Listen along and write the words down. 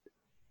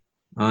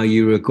Are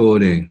you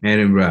recording?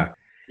 Edinburgh.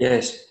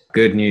 Yes.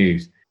 Good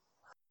news.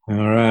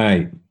 All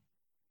right.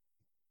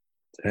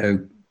 So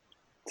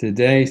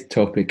today's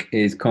topic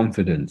is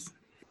confidence.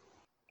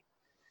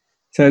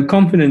 So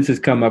confidence has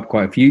come up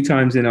quite a few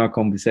times in our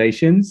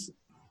conversations.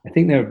 I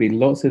think there will be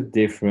lots of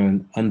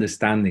different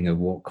understanding of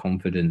what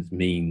confidence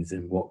means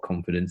and what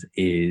confidence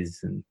is.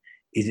 And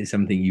is it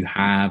something you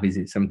have? Is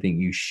it something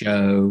you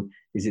show?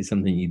 Is it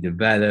something you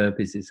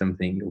develop? Is it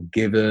something you're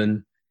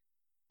given?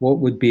 What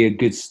would be a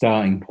good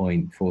starting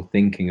point for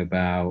thinking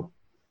about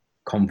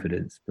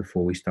confidence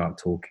before we start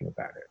talking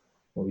about it?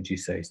 What would you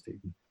say,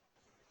 Stephen?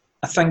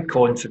 I think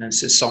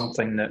confidence is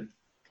something that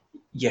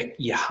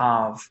you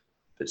have,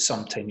 but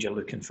sometimes you're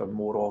looking for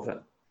more of it.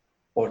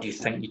 Or do you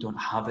think you don't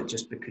have it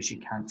just because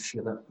you can't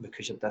feel it,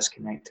 because you're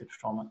disconnected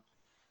from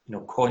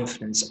it?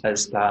 Confidence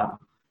is that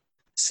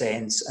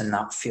sense and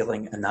that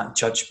feeling and that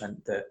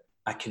judgment that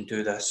I can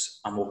do this,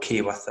 I'm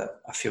okay with it,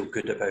 I feel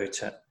good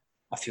about it,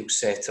 I feel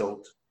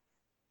settled.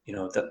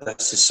 That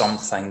this is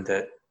something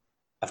that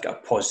I've got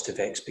a positive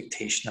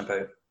expectation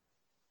about.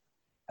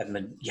 And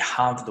when you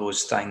have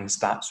those things,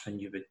 that's when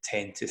you would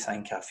tend to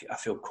think, I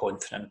feel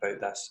confident about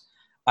this,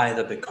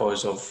 either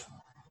because of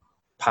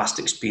past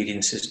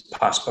experiences,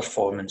 past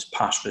performance,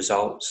 past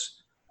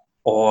results,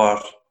 or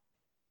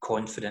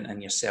confident in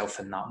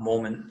yourself in that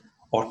moment,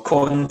 or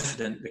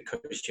confident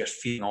because you're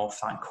feeding off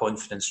that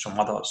confidence from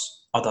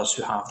others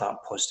who have that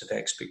positive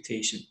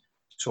expectation.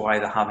 So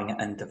either having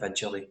it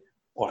individually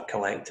or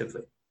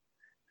collectively.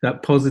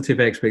 That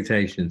positive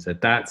expectation. So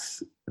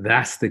that's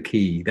the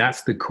key.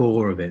 That's the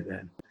core of it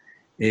then.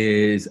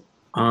 Is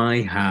I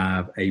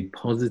have a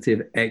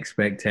positive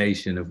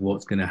expectation of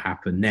what's going to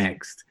happen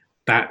next.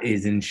 That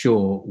is in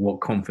short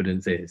what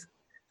confidence is.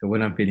 So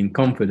when I'm feeling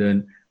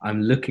confident,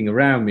 I'm looking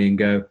around me and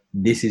go,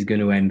 this is going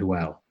to end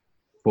well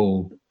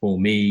for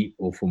me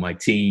or for my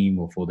team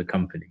or for the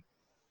company.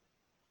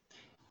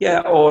 Yeah,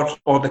 or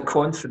the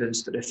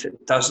confidence that if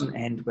it doesn't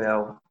end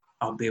well,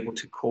 I'll be able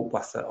to cope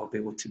with it, I'll be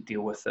able to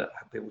deal with it,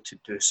 I'll be able to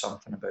do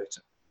something about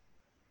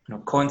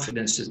it.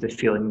 Confidence is the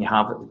feeling you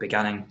have at the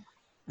beginning.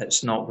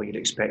 It's not what you're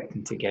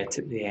expecting to get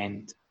at the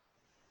end.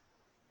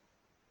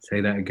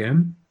 Say that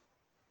again.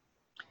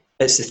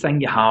 It's the thing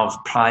you have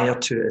prior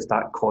to it is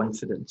that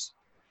confidence.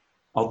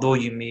 Although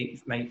you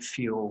might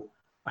feel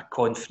a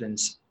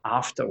confidence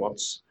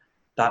afterwards,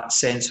 that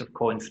sense of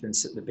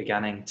confidence at the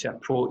beginning, to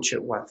approach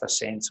it with a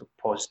sense of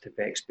positive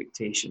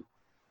expectation.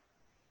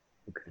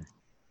 Okay.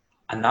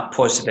 And that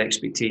positive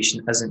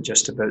expectation isn't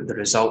just about the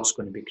result's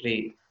going to be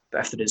great,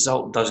 but if the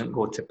result doesn't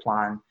go to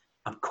plan,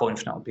 I'm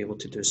confident I'll be able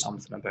to do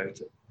something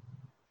about it.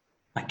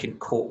 I can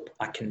cope,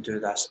 I can do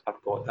this,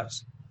 I've got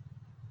this.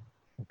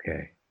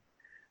 Okay.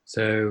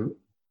 So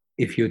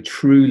if you're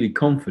truly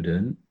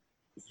confident,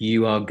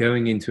 you are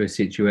going into a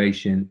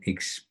situation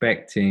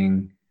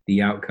expecting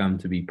the outcome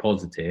to be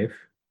positive.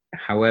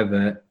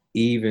 However,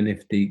 even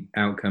if the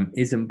outcome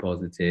isn't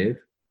positive,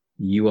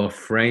 you are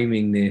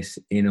framing this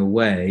in a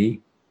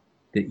way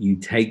that you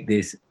take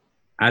this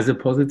as a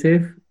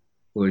positive,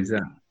 or is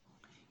that?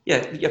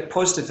 Yeah, your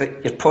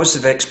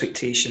positive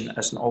expectation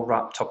isn't all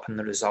wrapped up in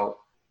the result.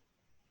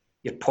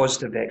 Your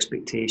positive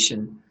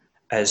expectation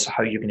is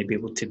how you're going to be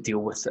able to deal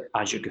with it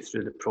as you go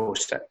through the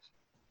process.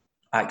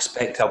 I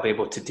expect I'll be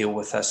able to deal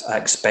with this. I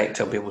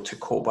expect I'll be able to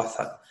cope with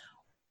it.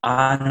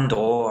 And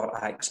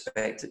or I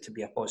expect it to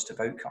be a positive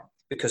outcome.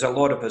 Because a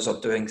lot of us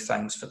are doing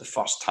things for the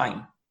first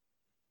time.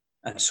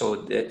 And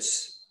so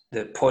it's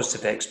the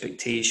positive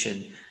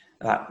expectation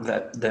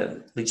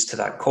that leads to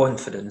that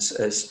confidence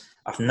is,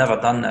 I've never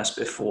done this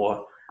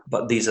before,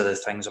 but these are the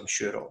things I'm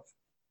sure of.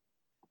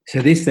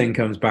 So this then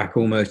comes back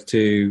almost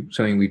to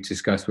something we've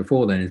discussed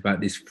before. Then is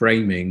about this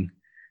framing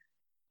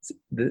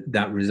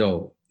that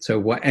result. So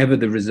whatever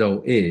the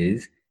result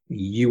is,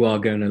 you are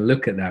going to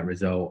look at that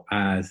result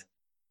as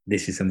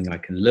this is something I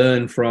can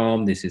learn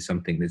from. This is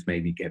something that's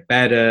maybe get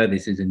better.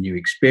 This is a new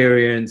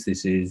experience.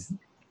 This is,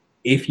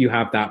 if you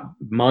have that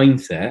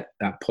mindset,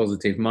 that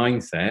positive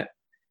mindset,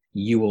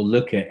 you will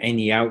look at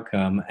any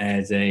outcome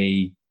as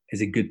a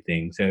good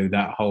thing. So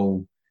that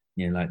whole,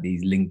 like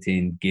these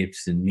LinkedIn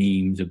gifs and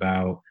memes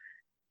about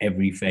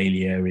every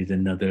failure is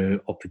another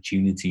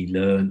opportunity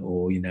learned,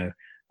 or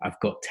I've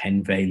got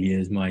 10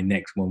 failures, my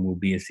next one will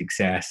be a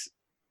success.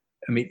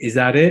 I mean, is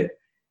that it?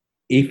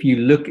 If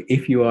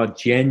you are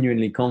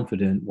genuinely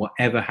confident,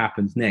 whatever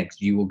happens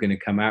next, you are going to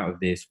come out of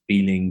this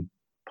feeling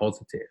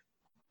positive.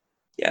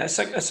 Yeah,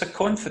 it's a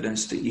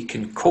confidence that you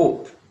can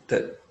cope,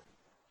 that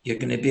you're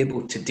going to be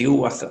able to deal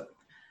with it.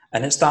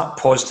 And it's that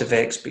positive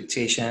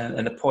expectation.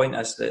 And the point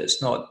is that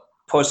it's not,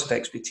 positive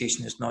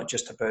expectation is not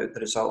just about the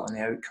result and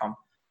the outcome.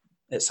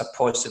 It's a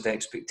positive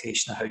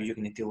expectation of how you're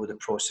going to deal with the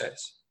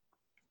process.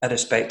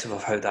 Irrespective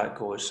of how that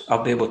goes,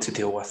 I'll be able to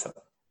deal with it.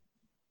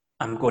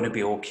 I'm going to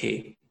be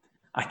okay.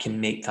 I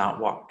can make that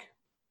work.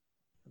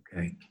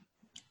 Okay.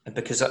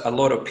 Because a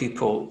lot of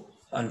people,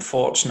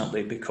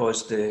 unfortunately,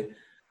 because they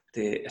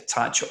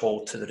attach it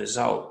all to the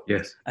result.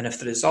 Yes. And if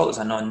the result is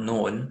an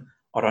unknown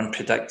or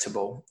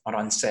unpredictable or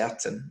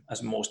uncertain,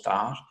 as most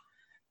are,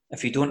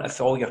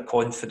 If all your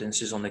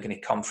confidence is only going to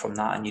come from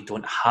that, and you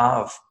don't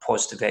have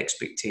positive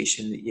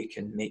expectation that you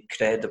can make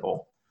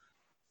credible,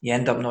 you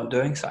end up not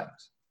doing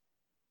things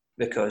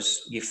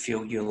because you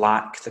feel you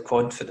lack the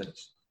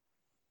confidence.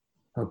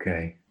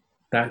 Okay,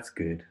 that's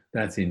good.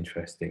 That's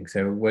interesting.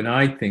 So when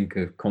I think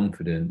of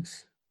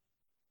confidence,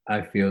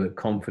 I feel that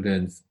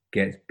confidence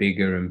gets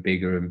bigger and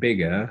bigger and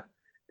bigger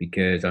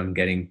because I'm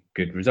getting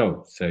good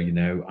results. So,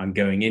 I'm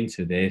going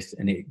into this,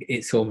 and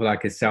it's sort of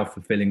like a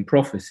self-fulfilling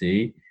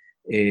prophecy.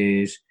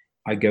 Is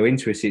I go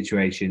into a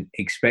situation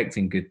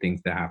expecting good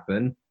things to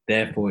happen,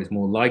 therefore it's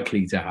more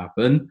likely to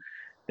happen,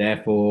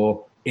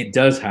 therefore it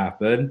does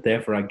happen,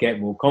 therefore I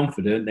get more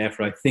confident,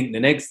 therefore I think the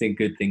next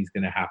good thing's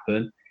going to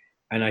happen,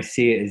 and I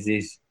see it as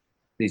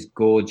this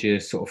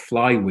gorgeous sort of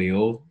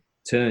flywheel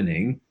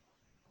turning.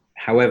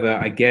 However,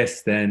 I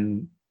guess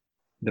then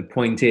the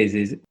point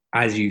is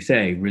as you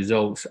say,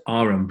 results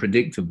are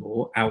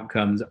unpredictable,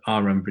 outcomes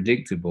are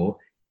unpredictable.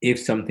 If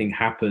something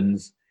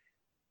happens,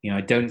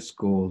 I don't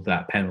score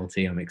that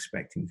penalty I'm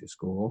expecting to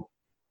score,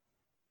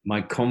 my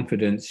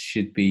confidence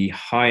should be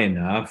high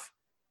enough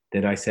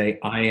that I say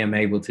I am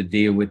able to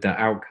deal with that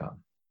outcome.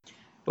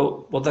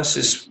 Well, this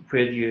is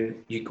where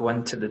you go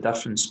into the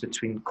difference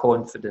between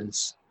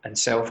confidence and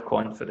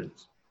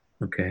self-confidence.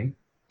 Okay.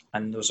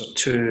 And those are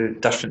two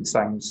different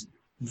things,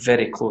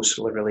 very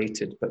closely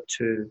related, but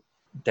two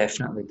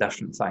definitely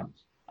different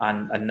things.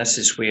 And this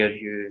is where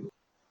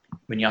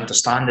when you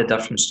understand the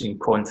difference between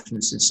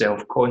confidence and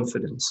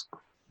self-confidence,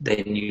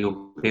 then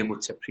you'll be able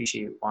to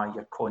appreciate why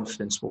your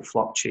confidence will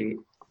fluctuate,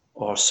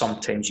 or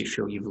sometimes you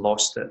feel you've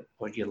lost it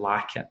or you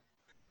lack it,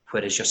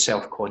 whereas your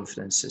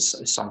self-confidence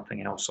is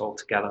something else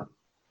altogether.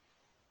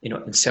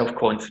 And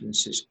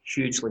self-confidence is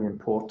hugely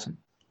important.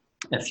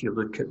 If you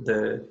look at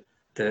the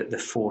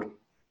four,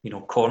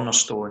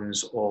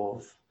 cornerstones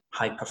of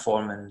high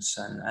performance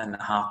and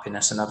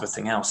happiness and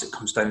everything else, it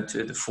comes down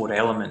to the four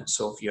elements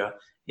of your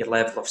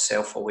level of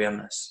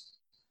self-awareness,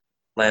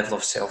 level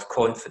of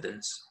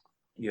self-confidence,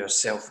 your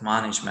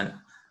self-management,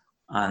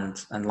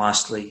 and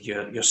lastly,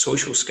 your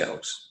social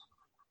skills.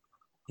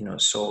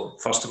 So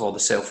first of all, the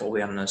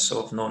self-awareness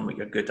of knowing what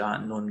you're good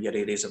at, knowing your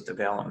areas of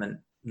development,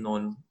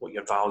 knowing what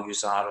your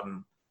values are,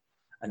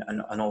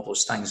 and all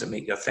those things that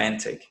make you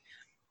authentic.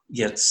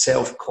 Your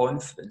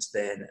self-confidence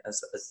then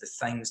is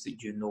the things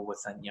that you know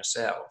within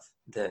yourself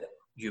that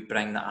you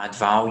bring that add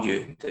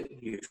value, that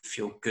you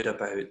feel good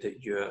about,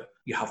 that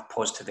you have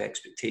positive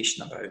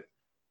expectation about.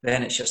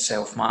 Then it's your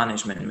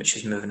self-management, which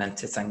is moving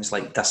into things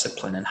like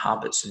discipline and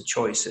habits and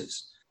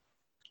choices.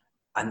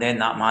 And then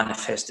that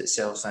manifests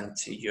itself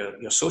into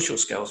your social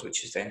skills,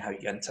 which is then how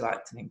you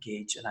interact and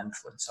engage and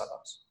influence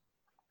others.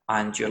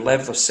 And your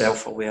level of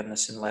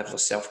self-awareness and level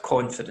of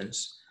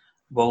self-confidence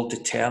will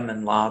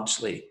determine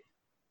largely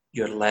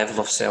your level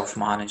of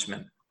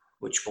self-management,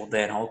 which will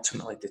then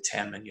ultimately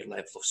determine your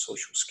level of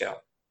social skill.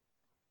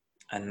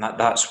 And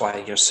that's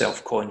why your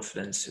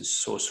self-confidence is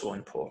so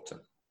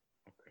important.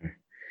 Okay.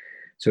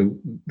 So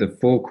the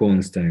four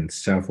cornerstones: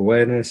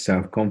 self-awareness,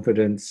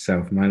 self-confidence,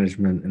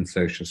 self-management, and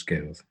social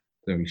skills.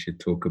 So we should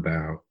talk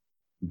about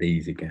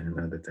these again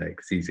another day,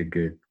 because these are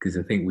good, because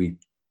I think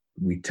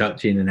we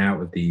touch in and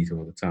out of these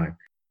all the time.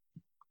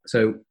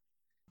 So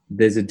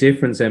there's a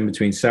difference then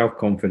between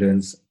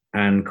self-confidence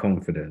and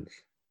confidence.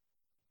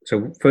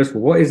 So first of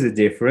all, what is the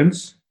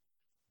difference?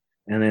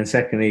 And then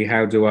secondly,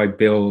 how do I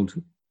build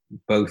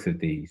both of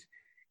these?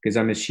 Because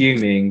I'm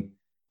assuming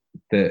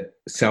that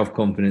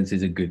self-confidence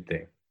is a good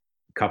thing,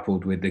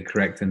 coupled with the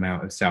correct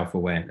amount of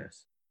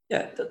self-awareness.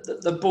 Yeah,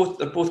 they're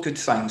both good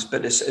things,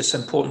 but it's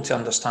important to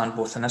understand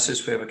both. And this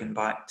is where we're going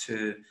back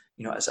to,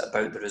 is it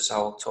about the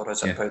result or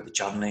is it about the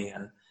journey?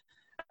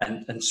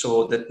 And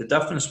so the main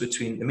difference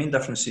between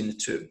the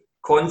two,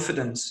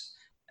 confidence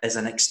is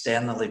an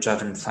externally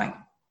driven thing.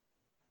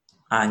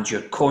 And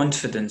your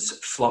confidence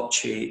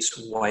fluctuates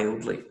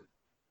wildly,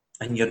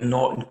 and you're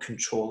not in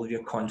control of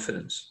your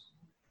confidence.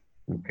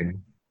 Okay.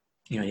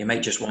 You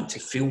might just want to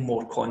feel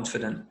more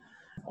confident,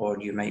 or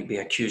you might be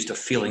accused of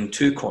feeling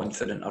too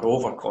confident or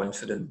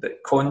overconfident,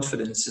 but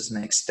confidence is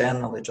an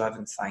externally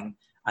driven thing,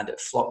 and it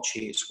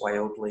fluctuates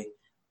wildly,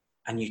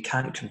 and you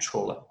can't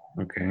control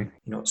it. Okay.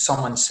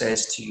 Someone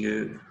says to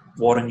you,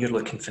 Warren, you're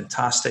looking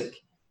fantastic.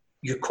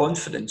 Your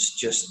confidence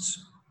just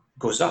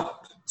goes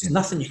up. There's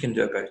nothing you can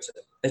do about it.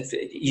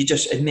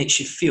 It makes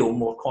you feel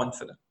more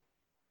confident.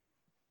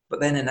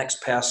 But then the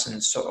next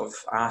person sort of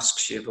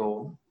asks you,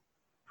 well,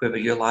 where were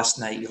you last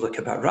night? You look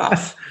a bit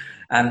rough.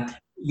 And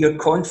your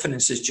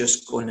confidence is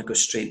just going to go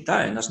straight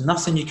down. There's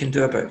nothing you can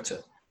do about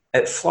it.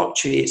 It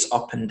fluctuates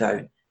up and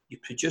down. You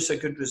produce a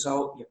good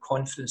result, your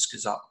confidence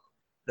goes up.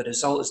 The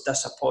result is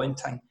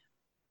disappointing,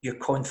 your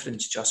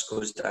confidence just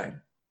goes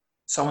down.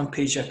 Someone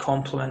pays you a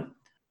compliment,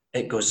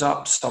 it goes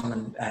up.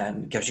 Someone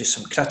gives you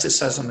some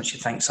criticism which you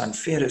think is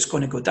unfair, it's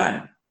going to go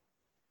down.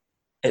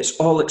 It's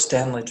all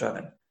externally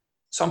driven.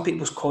 Some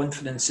people's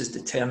confidence is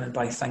determined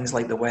by things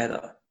like the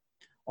weather,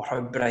 or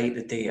how bright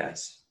the day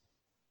is,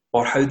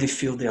 or how they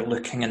feel they're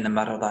looking in the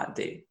mirror that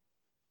day,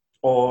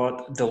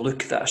 or the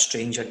look that a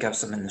stranger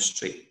gives them in the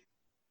street.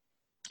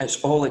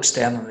 It's all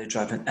externally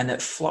driven, and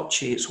it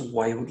fluctuates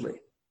wildly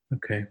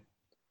Okay.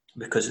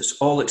 because it's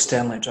all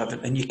externally driven,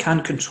 and you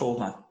can't control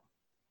that.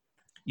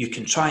 You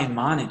can try and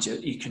manage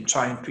it. You can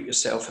try and put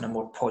yourself in a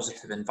more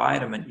positive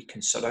environment. You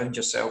can surround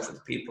yourself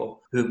with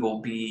people who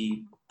will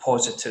be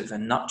positive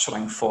and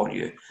nurturing for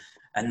you.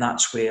 And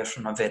that's where,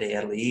 from a very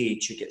early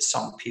age, you get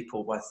some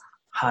people with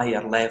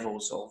higher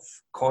levels of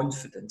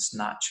confidence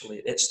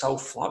naturally. It still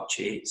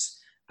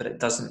fluctuates, but it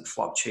doesn't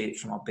fluctuate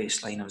from a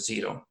baseline of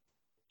 0.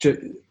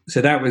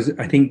 So that was,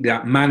 I think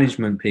that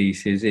management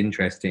piece is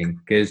interesting,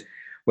 because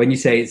when you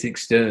say it's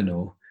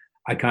external,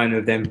 I kind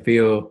of then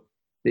feel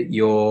that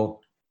you're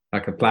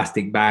like a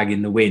plastic bag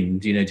in the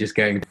wind, just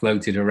getting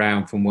floated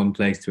around from one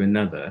place to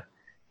another.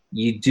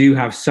 You do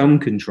have some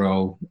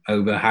control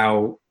over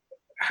how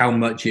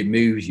much it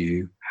moves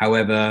you.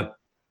 However,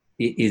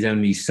 it is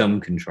only some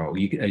control.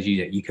 You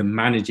can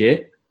manage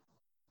it.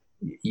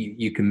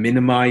 You can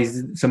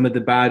minimize some of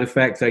the bad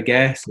effects, I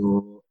guess,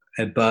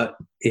 but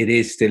it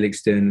is still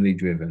externally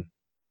driven.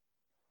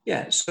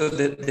 Yeah, so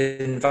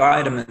the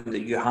environment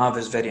that you have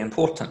is very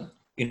important,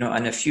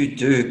 and if you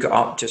do get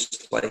up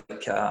just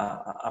like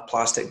a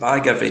plastic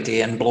bag every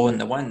day and blow in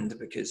the wind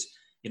because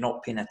you're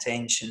not paying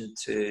attention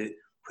to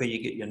where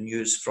you get your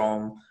news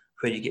from,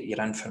 where you get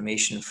your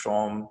information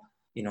from,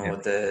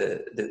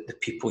 the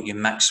people you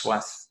mix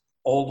with,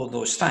 all of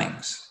those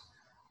things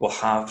will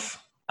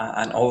have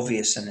an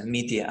obvious and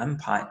immediate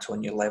impact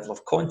on your level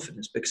of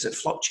confidence because it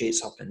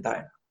fluctuates up and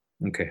down.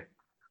 Okay.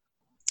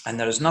 And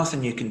there is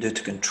nothing you can do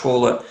to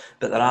control it,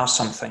 but there are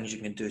some things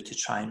you can do to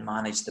try and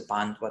manage the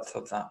bandwidth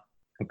of that.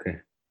 Okay.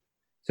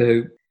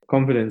 So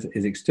confidence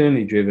is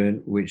externally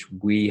driven, which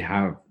we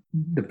have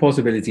the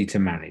possibility to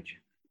manage.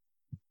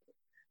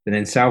 And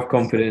then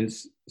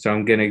self-confidence, so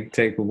I'm going to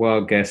take a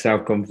wild guess,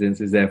 self-confidence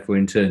is therefore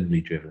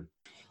internally driven.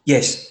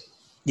 Yes.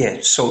 Yeah,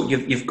 so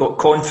you've got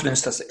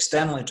confidence, this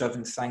externally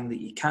driven thing that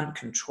you can't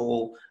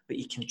control, but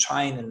you can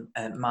try and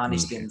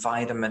manage the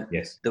environment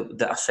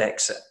that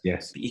affects it.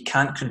 Yes. But you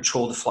can't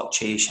control the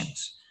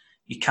fluctuations.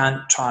 You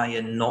can't try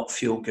and not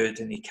feel good,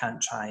 and you can't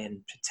try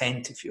and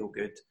pretend to feel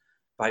good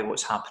by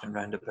what's happening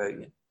around about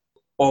you.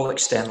 All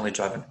externally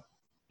driven.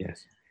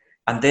 Yes.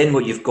 And then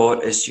what you've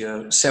got is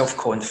your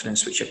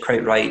self-confidence, which you're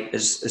quite right,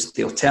 is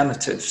the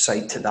alternative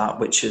side to that,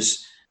 which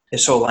is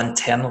it's all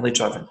internally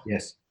driven.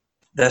 Yes.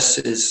 This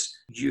is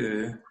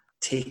you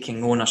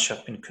taking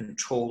ownership and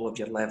control of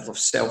your level of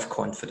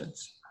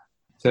self-confidence.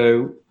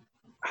 So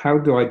how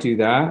do I do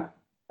that?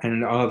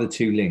 And are the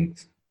two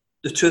linked?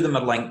 The two of them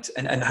are linked.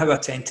 And how I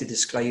tend to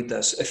describe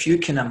this, if you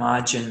can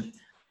imagine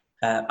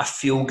a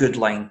feel-good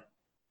line,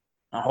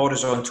 a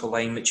horizontal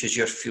line, which is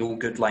your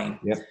feel-good line.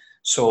 Yep.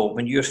 So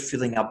when you're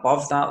feeling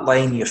above that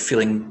line, you're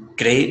feeling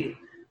great.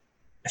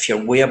 If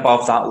you're way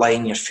above that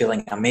line, you're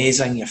feeling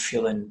amazing. You're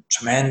feeling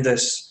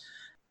tremendous.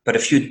 But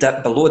if you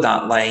dip below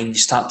that line, you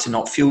start to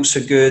not feel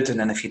so good. And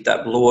then if you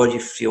dip lower, you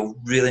feel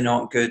really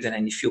not good. And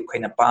then you feel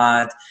kind of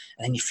bad.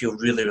 And then you feel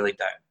really, really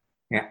down.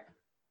 Yeah.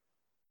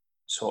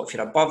 So if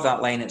you're above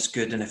that line, it's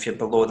good. And if you're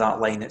below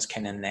that line, it's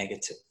kind of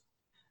negative.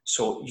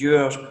 So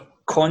your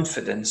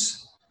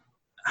confidence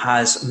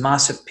has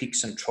massive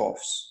peaks and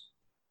troughs.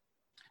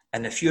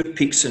 And if your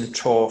peaks and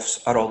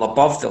troughs are all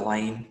above the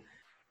line,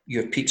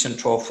 your peaks and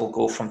troughs will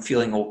go from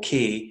feeling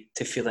okay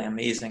to feeling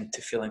amazing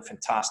to feeling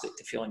fantastic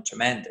to feeling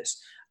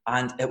tremendous.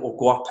 And it will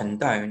go up and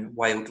down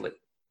wildly.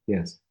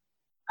 Yes.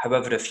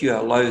 However, if you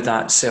allow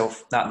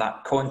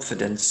that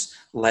confidence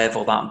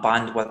level, that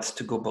bandwidth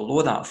to go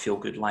below that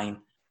feel-good line,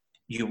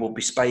 you will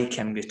be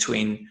spiking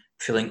between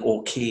feeling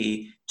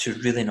okay to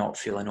really not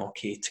feeling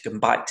okay, to come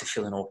back to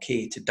feeling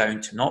okay, to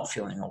down to not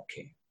feeling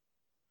okay,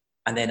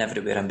 and then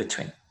everywhere in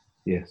between.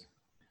 Yes.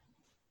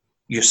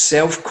 Your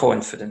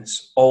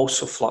self-confidence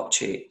also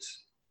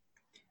fluctuates,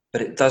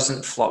 but it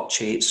doesn't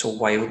fluctuate so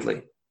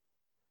wildly.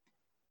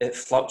 It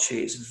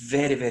fluctuates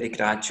very, very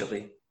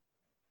gradually.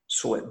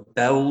 So it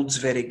builds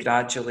very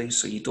gradually,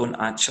 so you don't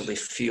actually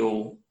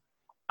feel,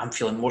 I'm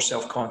feeling more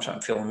self-confident,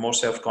 I'm feeling more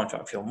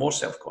self-confident, I'm feeling more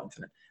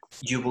self-confident.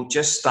 You will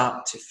just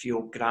start to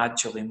feel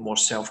gradually more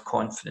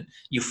self-confident.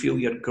 You feel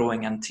you're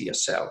growing into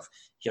yourself.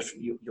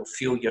 You'll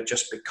feel you're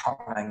just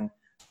becoming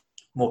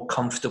more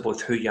comfortable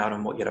with who you are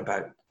and what you're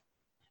about.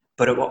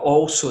 But it will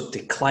also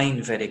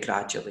decline very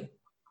gradually.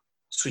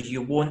 So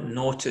you won't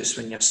notice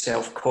when your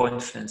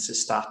self-confidence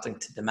is starting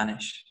to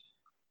diminish,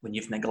 when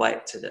you've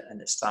neglected it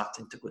and it's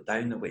starting to go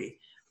down the way.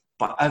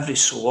 But every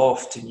so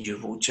often you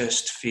will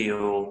just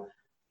feel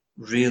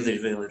really,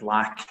 really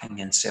lacking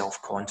in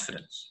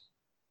self-confidence.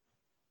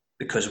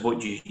 Because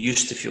what you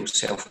used to feel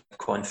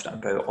self-confident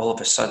about, all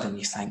of a sudden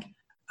you think,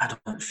 I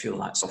don't feel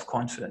that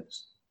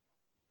self-confidence,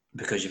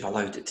 because you've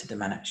allowed it to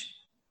diminish.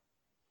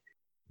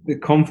 The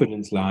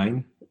confidence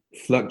line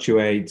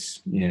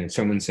fluctuates.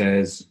 Someone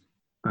says,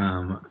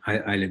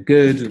 I look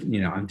good,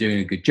 I'm doing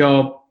a good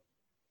job.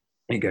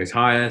 It goes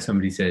higher.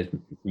 Somebody says,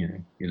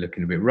 you're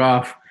looking a bit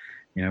rough.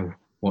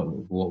 What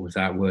was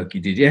that work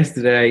you did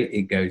yesterday?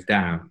 It goes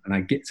down. And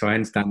I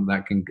understand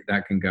that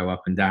can go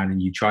up and down,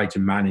 and you try to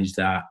manage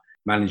that,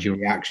 manage your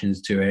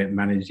reactions to it,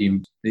 manage the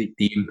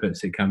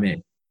inputs that come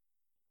in.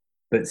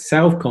 But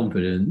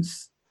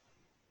self-confidence,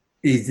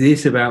 is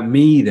this about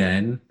me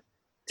then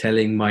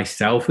telling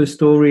myself a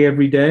story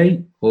every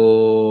day?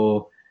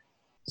 Or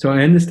so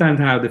I understand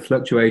how the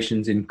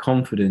fluctuations in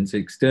confidence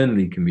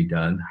externally can be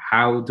done.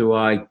 How do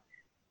I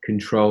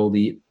control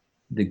the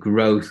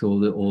growth or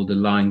the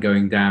line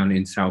going down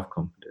in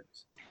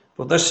self-confidence?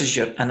 Well, this is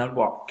your inner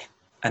work.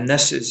 And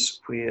this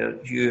is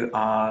where you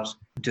are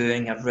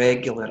doing a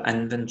regular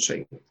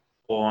inventory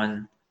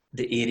on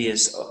the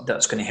areas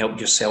that's going to help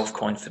your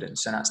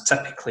self-confidence. And that's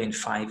typically in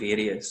 5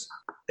 areas.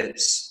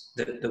 It's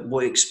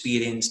what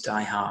experience do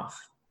I have?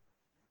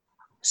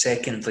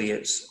 Secondly,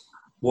 it's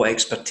what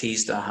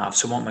expertise do I have?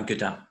 So what am I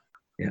good at?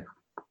 Yeah.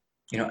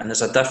 And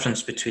there's a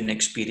difference between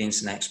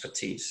experience and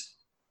expertise.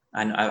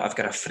 And I've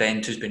got a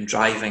friend who's been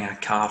driving a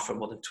car for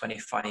more than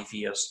 25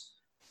 years.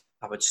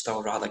 I would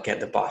still rather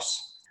get the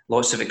bus.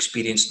 Lots of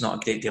experience, not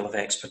a great deal of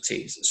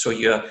expertise. So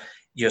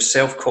your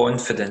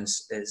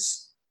self-confidence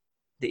is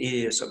the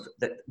areas of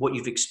what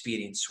you've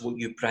experienced, what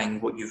you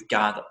bring, what you've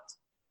gathered.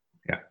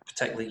 Yeah.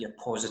 Particularly your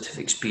positive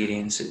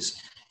experiences.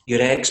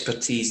 Your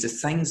expertise, the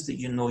things that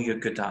you know you're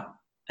good at.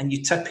 And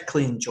you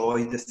typically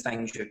enjoy the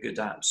things you're good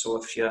at.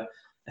 So if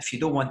you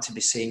don't want to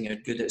be saying you're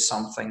good at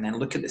something, then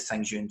look at the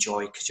things you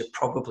enjoy, because you're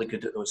probably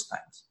good at those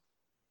things.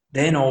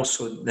 Then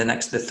also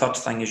the third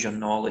thing is your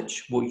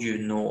knowledge, what you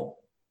know.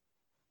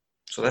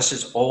 So this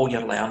is all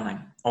your learning,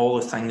 all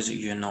the things that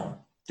you know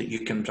that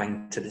you can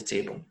bring to the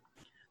table.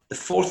 The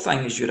fourth thing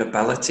is your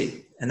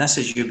ability. And this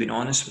is you being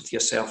honest with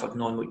yourself of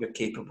knowing what you're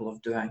capable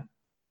of doing.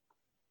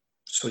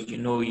 So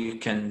you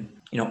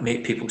can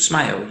make people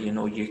smile,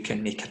 you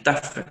can make a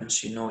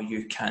difference,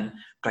 you can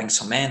bring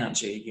some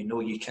energy,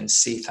 you can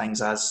see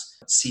things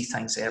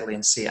early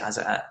and see it as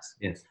it is.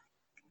 Yes.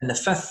 And the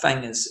fifth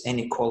thing is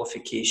any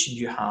qualification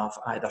you have,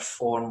 either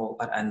formal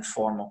or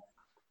informal.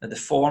 Now the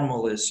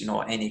formal is,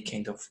 any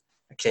kind of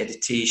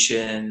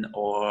accreditation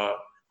or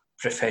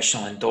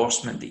professional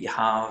endorsement that you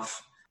have,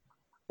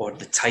 or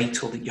the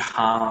title that you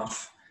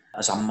have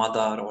as a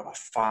mother or a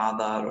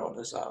father or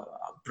as a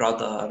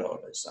brother or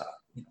as a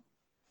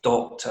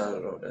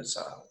doctor or as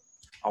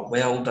a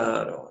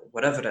welder or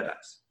whatever it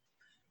is.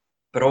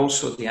 But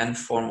also the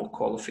informal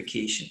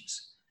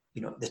qualifications,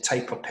 the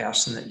type of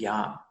person that you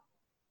are,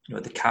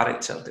 the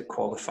character that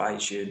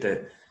qualifies you,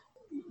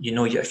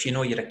 if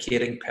you're a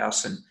caring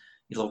person,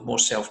 you'll have more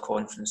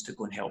self-confidence to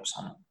go and help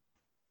someone.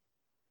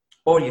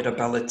 Or your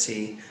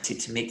ability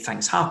to make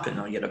things happen,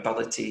 or your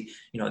ability,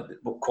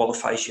 what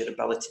qualifies your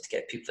ability to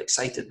get people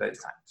excited about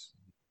things.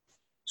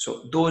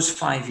 So those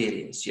 5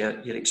 areas,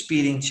 your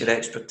experience, your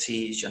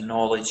expertise, your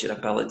knowledge, your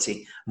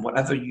ability, and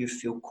whatever you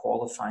feel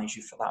qualifies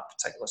you for that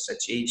particular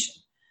situation,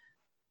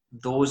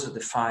 those are the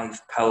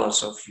 5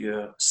 pillars of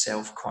your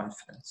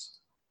self-confidence.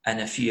 And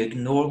if you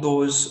ignore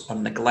those or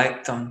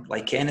neglect them,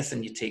 like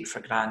anything you take for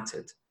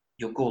granted,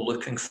 you'll go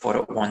looking for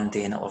it one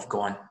day and it'll have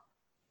gone.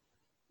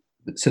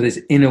 So this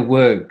inner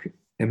work,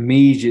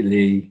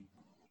 immediately,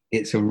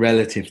 it's a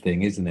relative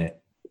thing, isn't it?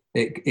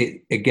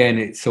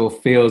 It sort of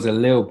feels a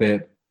little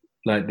bit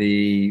like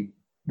the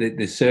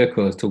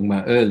circle I was talking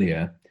about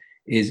earlier,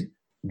 is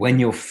when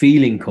you're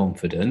feeling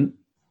confident,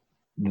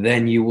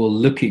 then you will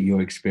look at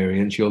your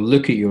experience, you'll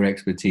look at your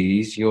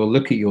expertise, you'll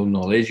look at your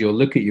knowledge, you'll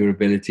look at your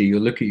ability,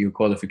 you'll look at your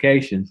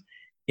qualifications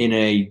in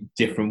a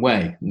different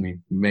way. I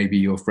mean, maybe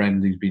your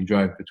friend who's been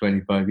driving for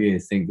 25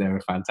 years thinks they're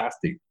a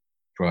fantastic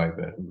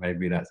driver.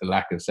 Maybe that's a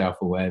lack of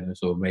self-awareness,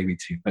 or maybe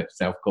too much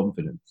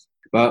self-confidence.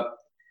 But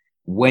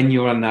when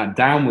you're on that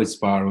downward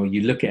spiral,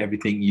 you look at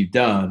everything you've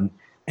done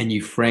and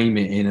you frame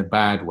it in a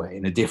bad way,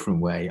 in a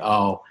different way.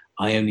 Oh,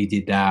 I only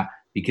did that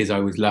because I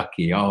was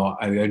lucky. Oh,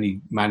 I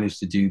only managed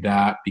to do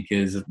that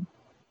because of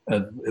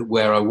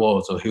where I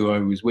was or who I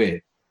was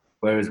with.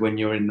 Whereas when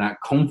you're in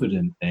that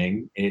confident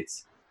thing,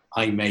 it's,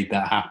 I made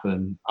that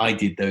happen. I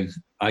did those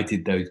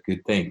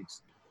good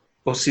things.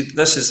 Well, see,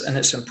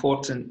 it's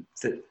important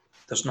that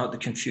there's not the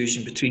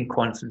confusion between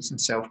confidence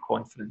and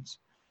self-confidence.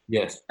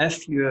 Yes.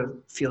 If you're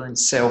feeling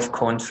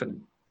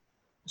self-confident,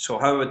 so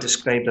how I would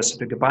describe this, if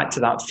we go back to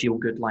that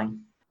feel-good line.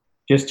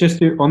 Is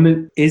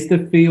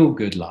the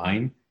feel-good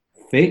line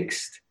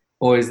fixed,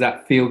 or is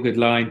that feel-good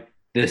line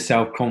the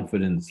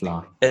self-confidence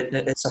line?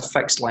 It's a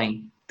fixed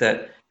line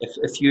that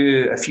if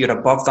you're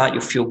above that,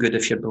 you'll feel good.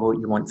 If you're below it,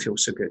 you won't feel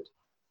so good.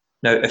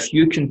 Now, if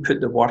you can put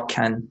the work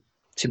in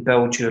to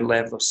build your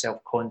level of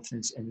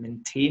self-confidence and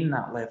maintain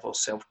that level of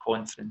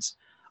self-confidence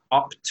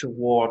up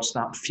towards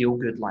that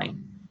feel-good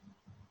line,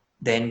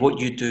 then what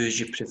you do is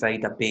you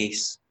provide a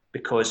base,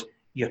 because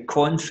your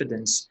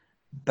confidence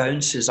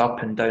bounces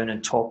up and down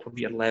on top of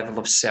your level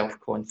of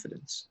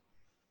self-confidence.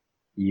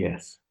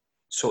 Yes.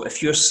 So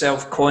if your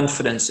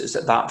self-confidence is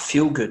at that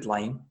feel-good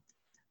line,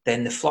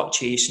 then the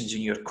fluctuations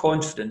in your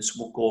confidence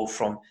will go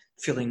from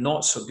feeling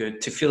not so good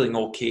to feeling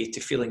okay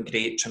to feeling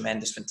great,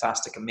 tremendous,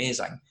 fantastic,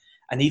 amazing.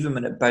 And even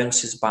when it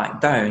bounces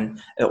back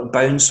down, it'll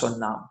bounce on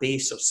that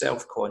base of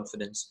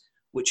self-confidence,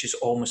 which is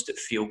almost at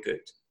feel-good.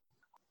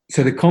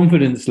 So the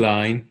confidence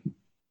line,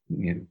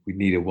 we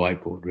need a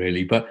whiteboard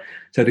really, but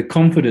so the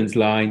confidence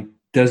line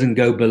doesn't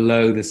go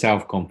below the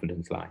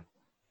self-confidence line.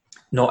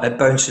 No, it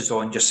bounces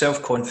on. Your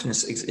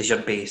self-confidence is your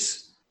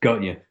base.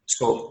 Got you.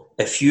 So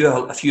if you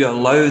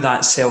allow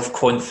that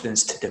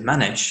self-confidence to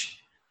diminish,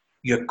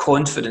 your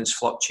confidence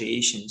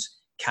fluctuations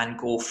can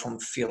go from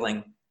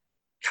feeling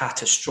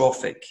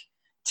catastrophic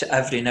to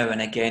every now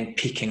and again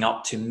peaking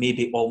up to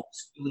maybe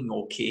almost feeling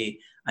okay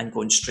and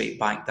going straight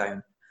back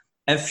down.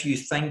 If you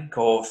think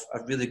of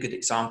a really good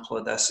example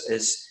of this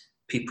is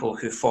people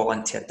who fall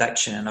into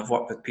addiction, and I've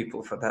worked with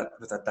people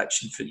with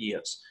addiction for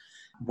years.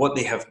 What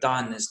they have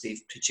done is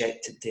they've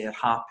projected their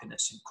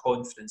happiness and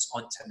confidence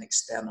onto an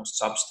external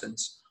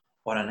substance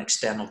or an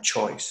external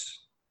choice.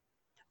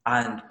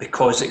 And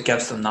because it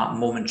gives them that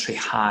momentary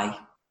high,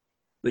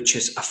 which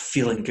is a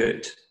feeling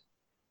good,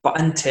 but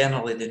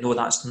internally they know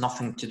that's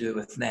nothing to do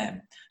with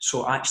them.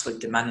 So it actually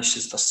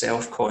diminishes their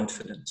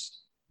self-confidence.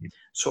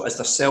 So as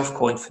their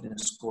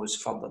self-confidence goes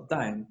further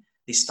down,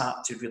 they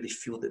start to really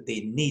feel that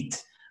they need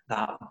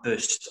that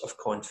boost of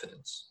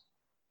confidence.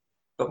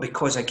 But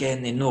because,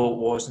 again, they know it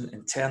wasn't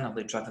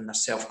internally driven, their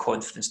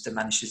self-confidence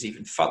diminishes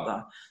even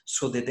further.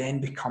 So they then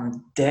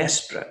become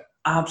desperate,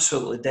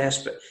 absolutely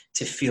desperate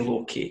to feel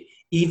okay,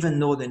 even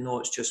though they know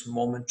it's just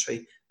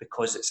momentary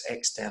because it's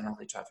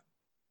externally driven.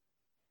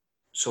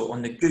 So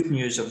on the good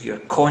news of your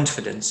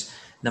confidence,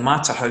 no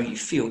matter how you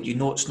feel, you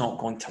know it's not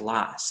going to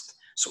last.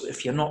 So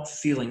if you're not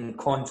feeling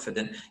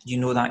confident, you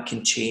know that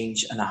can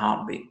change in a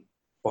heartbeat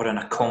or in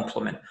a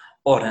compliment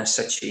or in a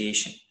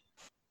situation.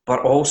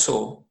 But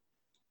also,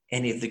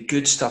 any of the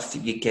good stuff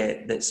that you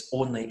get that's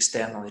only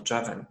externally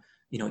driven,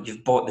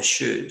 you've bought the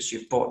shoes,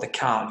 you've bought the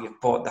car, you've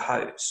bought the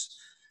house.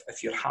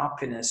 If your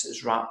happiness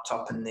is wrapped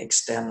up in the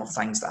external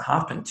things that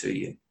happen to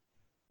you,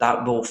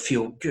 that will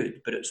feel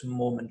good, but it's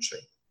momentary.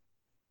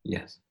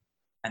 Yes.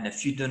 And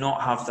if you do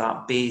not have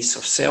that base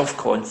of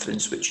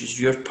self-confidence, which is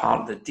your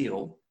part of the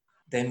deal,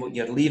 then what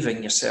you're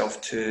leaving yourself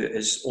to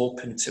is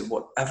open to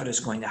whatever is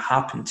going to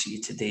happen to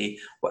you today,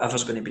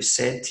 whatever's going to be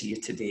said to you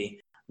today,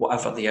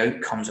 whatever the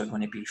outcomes are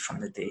going to be from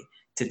the day,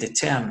 to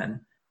determine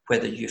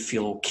whether you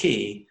feel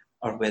okay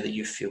or whether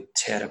you feel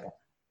terrible.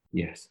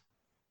 Yes,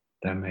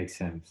 that makes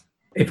sense.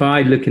 If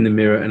I look in the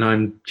mirror and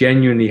I'm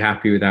genuinely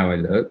happy with how I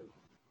look,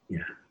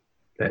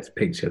 let's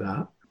picture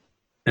that,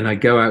 and I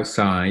go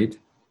outside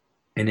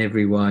and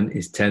everyone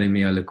is telling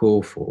me I look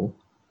awful,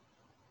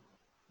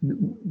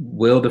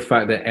 will the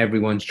fact that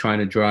everyone's trying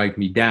to drive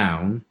me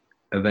down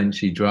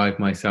eventually drive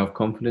my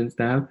self-confidence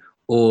down?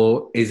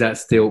 Or is that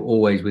still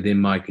always within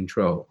my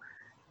control?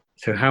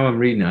 So how I'm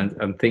reading it,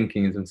 I'm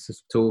thinking as I'm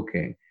just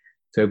talking.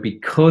 So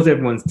because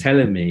everyone's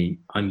telling me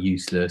I'm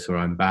useless or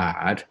I'm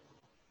bad,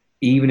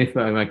 even if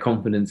my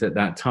confidence at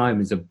that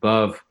time is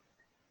above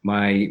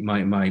my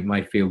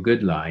feel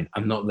good line,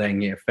 I'm not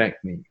letting it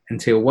affect me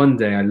until one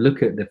day I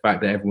look at the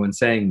fact that everyone's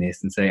saying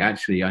this and say,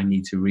 actually, I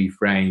need to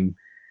reframe,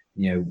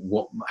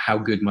 how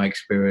good my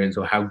experience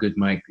or how good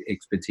my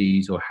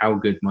expertise or how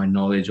good my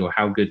knowledge or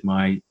how good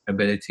my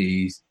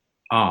abilities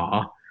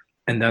are.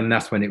 And then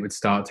that's when it would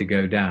start to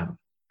go down.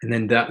 And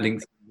then that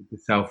links to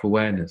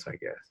self-awareness, I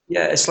guess.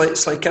 Yeah, it's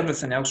like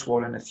everything else,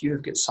 Warren. If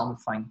you've got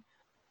something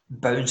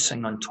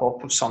bouncing on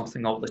top of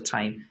something all the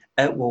time,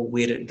 it will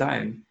wear it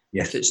down.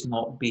 Yes. If it's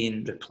not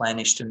being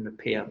replenished and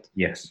repaired.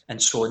 Yes.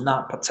 And so in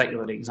that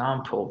particular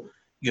example,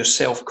 your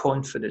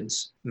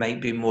self-confidence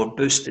might be more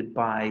boosted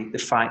by the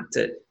fact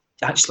that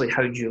actually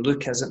how you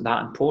look isn't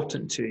that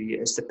important to you.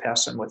 It's the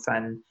person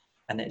within,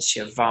 and it's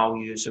your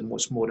values and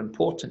what's more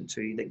important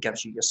to you that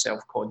gives you your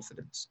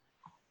self-confidence.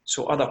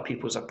 So other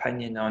people's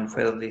opinion on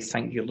whether they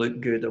think you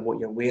look good or what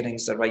you're wearing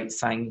is the right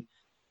thing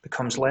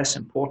becomes less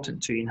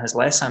important to you and has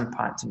less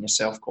impact on your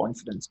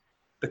self-confidence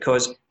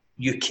because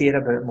you care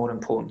about more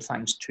important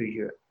things to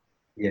you.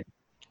 Yeah.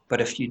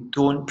 But if you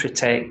don't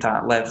protect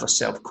that level of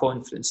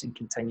self-confidence and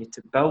continue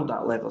to build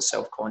that level of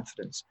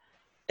self-confidence,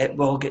 it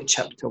will get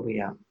chipped away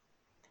at.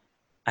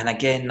 And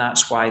again,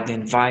 that's why the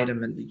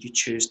environment that you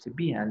choose to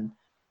be in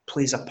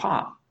plays a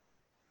part.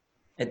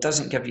 It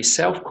doesn't give you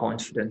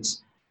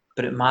self-confidence,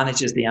 but it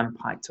manages the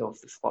impact of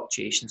the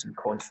fluctuations in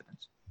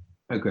confidence.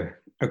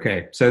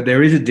 Okay. So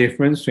there is a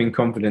difference between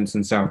confidence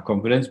and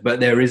self-confidence, but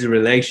there is a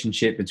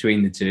relationship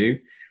between the two.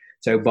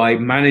 So by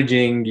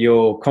managing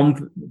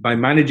by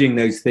managing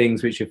those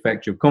things which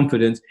affect your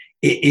confidence,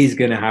 it is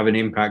going to have an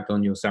impact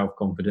on your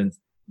self-confidence.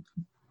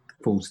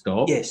 Full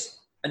stop. Yes,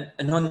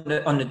 and on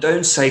the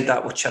downside,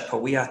 that will chip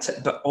away at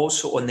it. But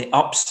also on the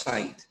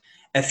upside,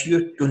 if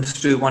you're going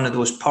through one of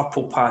those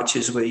purple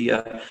patches where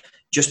you're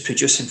just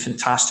producing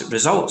fantastic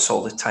results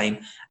all the time,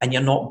 and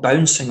you're not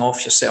bouncing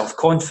off your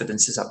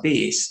self-confidence as a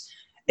base,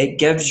 it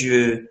gives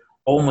you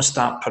almost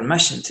that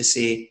permission to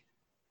say,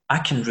 I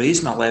can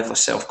raise my level of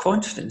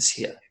self-confidence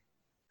here.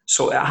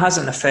 So it has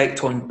an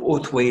effect on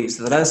both ways.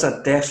 There is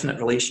a definite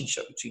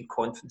relationship between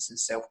confidence and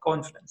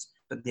self-confidence,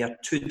 but they are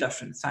two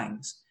different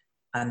things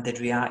and they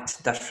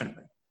react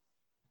differently.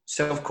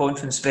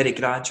 Self-confidence, very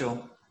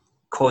gradual.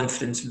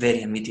 Confidence,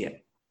 very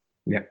immediate.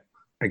 Yeah,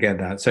 I get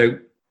that. So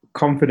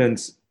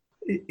confidence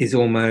is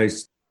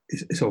almost,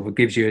 it sort of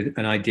gives you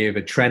an idea of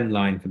a trend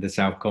line for the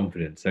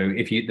self-confidence. So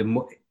if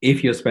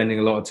you're spending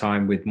a lot of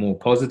time with more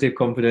positive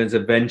confidence,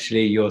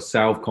 eventually your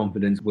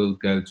self-confidence will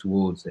go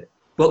towards it.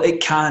 Well, it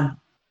can,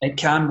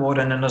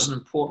 Warren, and there's an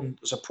important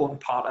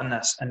part in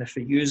this. And if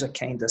we use a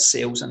kind of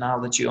sales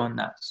analogy on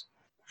this,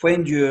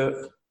 when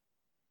your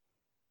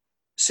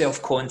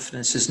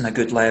self-confidence is in a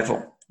good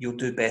level, you'll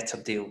do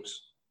better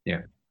deals.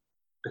 Yeah.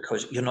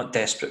 Because you're not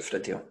desperate for a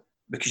deal,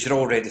 because you're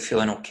already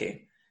feeling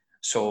okay.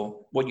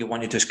 So what you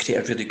want to do is create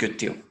a really good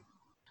deal.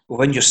 But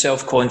when your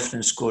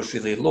self-confidence goes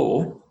really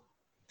low,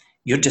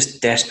 you're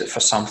just desperate for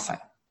something.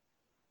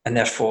 And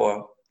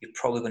therefore, you're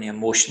probably going to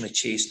emotionally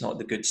chase not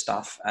the good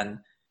stuff and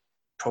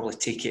probably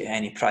take it at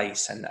any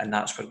price. And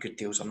that's where good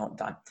deals are not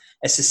done.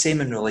 It's the same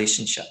in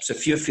relationships.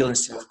 If you're feeling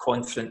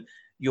self-confident,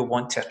 you'll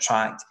want to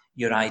attract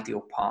your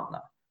ideal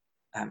partner.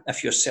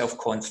 If your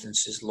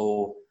self-confidence is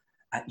low,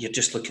 you're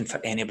just looking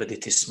for anybody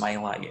to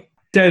smile at you.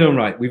 Dead on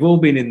right. We've all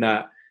been in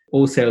that.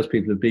 All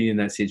salespeople have been in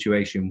that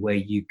situation where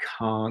you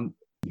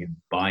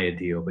buy a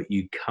deal, but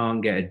you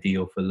can't get a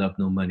deal for love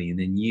nor money. And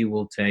then you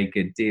will take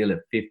a deal at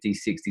 50,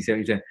 60,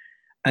 70%.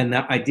 And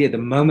that idea, the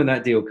moment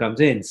that deal comes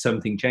in,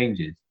 something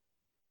changes.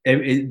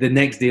 The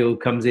next deal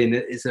comes in,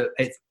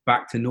 it's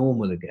back to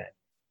normal again.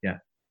 Yeah.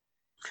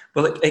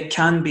 Well, it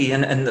can be.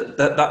 And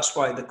that's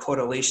why the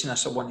correlation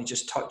I want to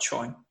just touch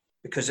on.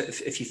 Because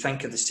if you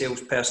think of the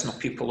salesperson or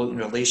people looking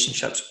at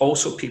relationships,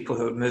 also people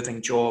who are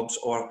moving jobs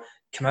or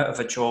come out of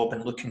a job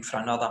and looking for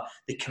another,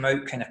 they come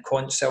out kind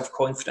of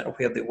self-confident of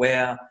where they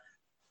were,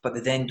 but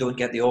they then don't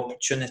get the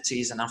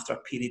opportunities. And after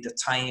a period of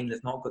time,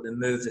 they've not got the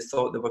move they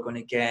thought they were going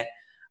to get.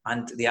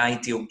 And the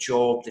ideal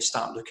job, they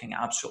start looking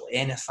at absolutely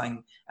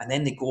anything. And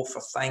then they go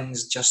for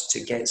things just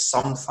to get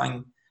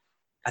something.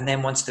 And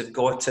then once they've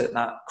got it,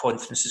 that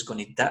confidence is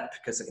going to dip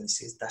because they're going to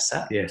say, that's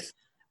it. Yes.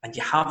 And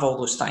you have all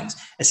those things.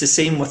 It's the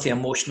same with the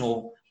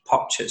emotional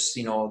purchase,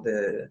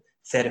 the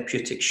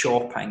therapeutic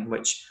shopping,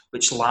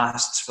 which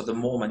lasts for the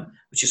moment,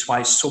 which is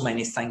why so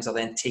many things are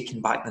then taken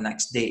back the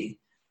next day,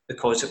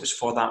 because it was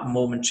for that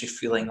momentary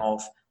feeling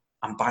of,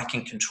 I'm back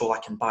in control, I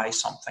can buy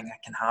something, I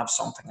can have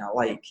something I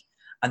like.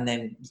 And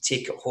then you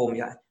take it home,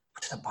 you're like,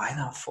 what did I buy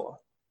that for?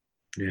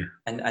 Yeah.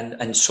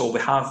 And so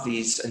we have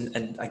these,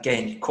 and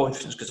again,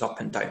 confidence goes up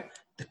and down.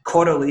 The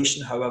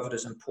correlation, however,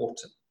 is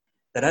important.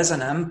 There is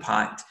an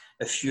impact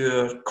if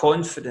your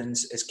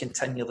confidence is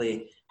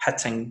continually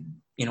hitting,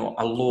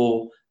 a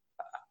low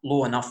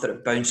enough that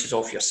it bounces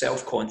off your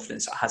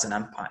self-confidence, it has an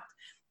impact.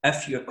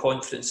 If your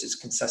confidence is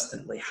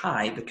consistently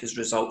high because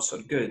results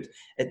are good,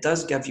 it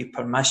does give you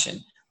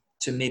permission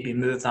to maybe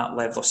move that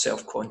level of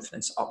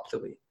self-confidence up the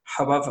way.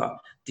 However,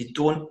 they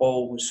don't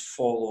always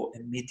follow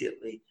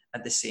immediately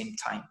at the same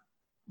time.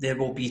 There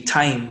will be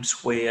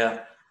times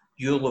where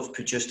you'll have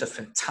produced a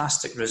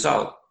fantastic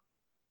result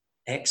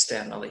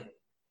externally,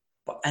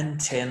 but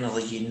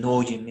internally, you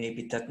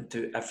maybe didn't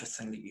do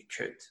everything that you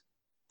could.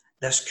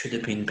 This could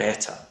have been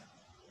better.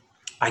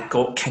 I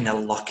got kind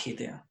of lucky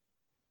there.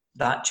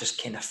 That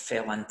just kind of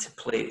fell into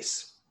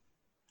place.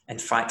 In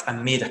fact, I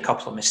made a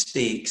couple of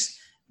mistakes,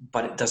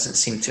 but it doesn't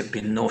seem to have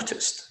been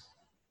noticed.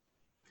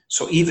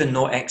 So even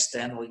though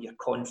externally your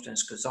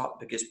confidence goes up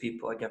because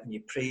people are giving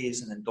you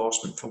praise and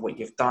endorsement for what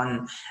you've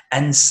done,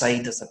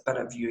 inside there's a bit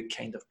of you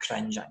kind of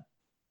cringing.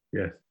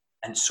 Yeah.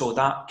 And so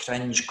that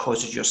cringe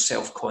causes your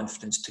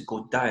self-confidence to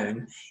go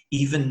down,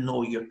 even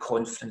though your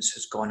confidence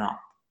has gone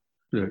up.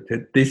 Look,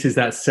 this is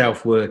that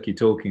self-work you're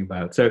talking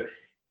about. So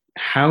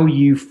how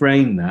you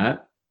frame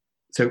that,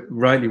 so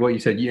rightly what you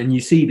said, and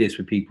you see this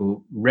with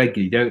people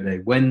regularly, don't they?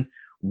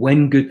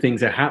 When good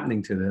things are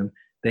happening to them,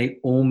 they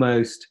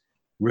almost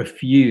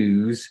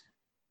refuse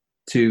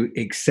to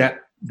accept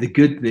the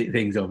good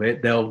things of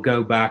it. They'll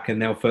go back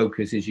and they'll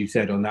focus, as you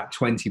said, on that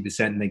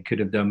 20% they could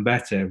have done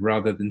better,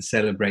 rather than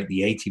celebrate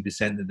the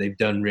 80% that they've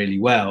done really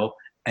well,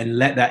 and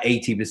let that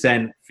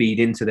 80% feed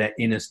into their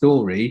inner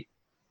story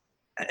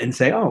and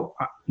say, oh,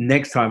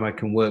 next time I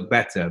can work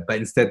better. But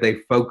instead they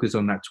focus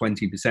on that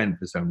 20%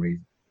 for some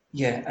reason.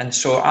 Yeah, and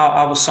so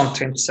I will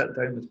sometimes sit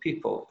down with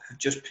people who've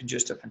just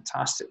produced a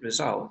fantastic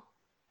result,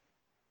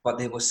 but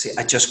they will say,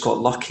 I just got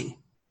lucky.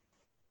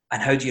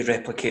 And how do you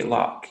replicate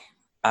luck?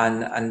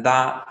 And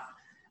that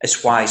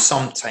is why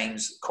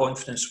sometimes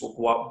confidence will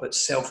go up, but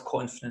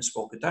self-confidence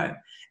will go down.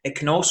 It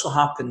can also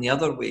happen the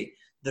other way.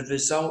 The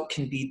result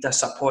can be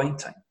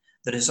disappointing.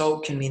 The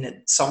result can mean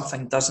that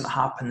something doesn't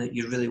happen that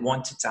you really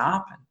wanted to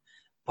happen.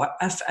 But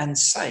if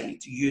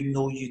inside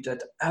you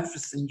did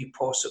everything you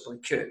possibly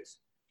could,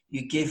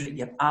 you gave it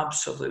your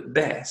absolute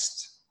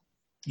best,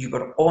 you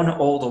were on it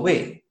all the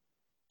way,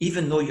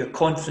 even though your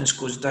confidence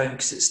goes down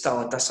because it's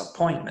still a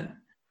disappointment,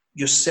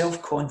 your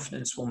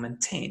self-confidence will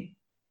maintain.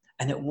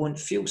 And it won't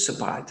feel so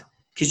bad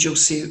because you'll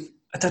say,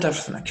 I did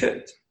everything I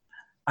could.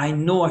 I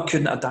know I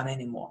couldn't have done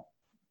any more.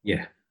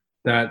 Yeah,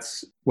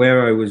 that's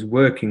where I was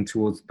working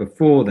towards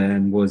before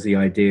then, was the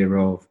idea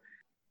of,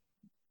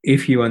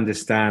 if you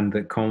understand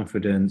that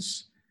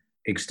confidence,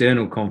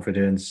 external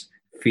confidence,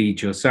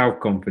 feeds your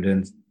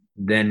self-confidence,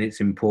 then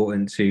it's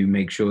important to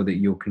make sure that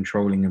you're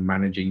controlling and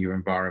managing your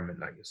environment,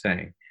 like you're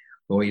saying.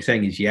 But what you're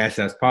saying is, yes,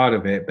 that's part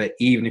of it. But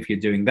even if you're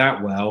doing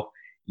that well,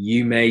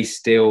 you may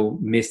still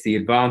miss the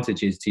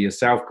advantages to your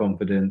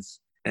self-confidence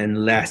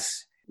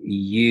unless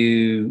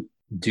you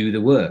do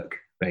the work,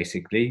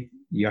 basically.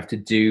 You have to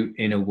do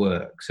inner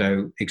work.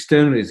 So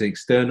external is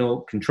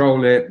external,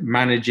 control it,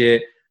 manage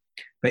it.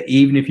 But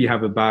even if you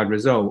have a bad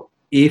result,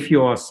 if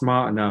you are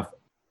smart enough,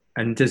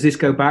 and does this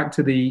go back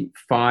to the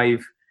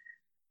five,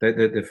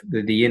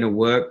 the inner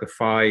work, the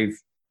five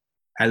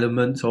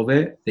elements of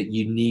it that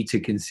you need to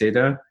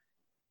consider?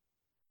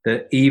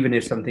 That even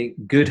if something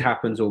good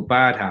happens or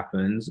bad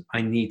happens,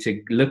 I need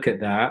to look at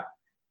that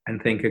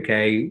and think,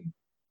 okay,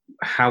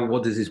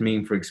 what does this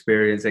mean for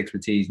experience,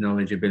 expertise,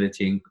 knowledge,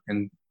 ability,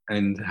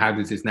 and how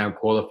does this now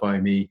qualify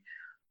me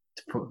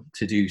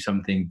to do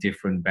something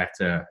different,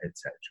 better,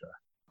 etc.?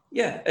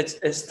 Yeah,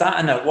 it's that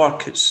inner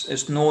work.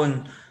 It's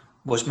knowing,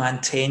 was my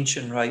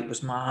intention right?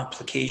 Was my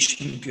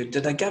application good?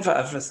 Did I give it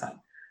everything?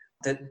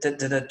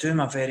 Did I do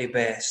my very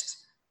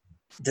best?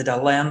 Did I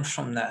learn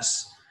from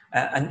this?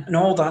 And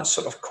all that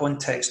sort of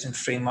context and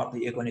framework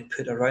that you're going to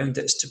put around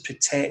it is to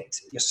protect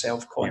your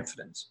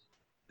self-confidence,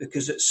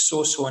 because it's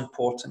so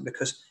important,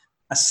 because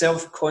a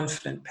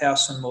self-confident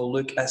person will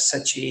look at a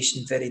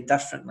situation very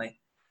differently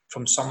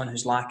from someone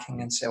who's lacking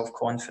in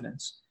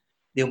self-confidence.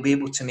 They'll be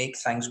able to make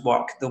things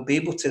work. They'll be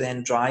able to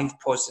then drive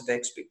positive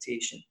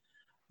expectation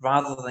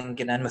rather than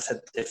get in with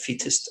a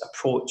defeatist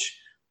approach.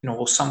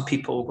 Well, some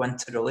people go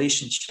into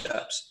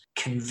relationships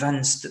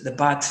convinced that the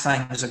bad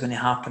things are going to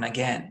happen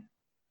again.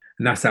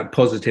 And that's that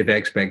positive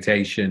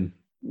expectation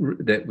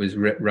that was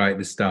right at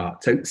the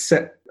start. So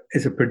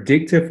it's a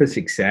predictor for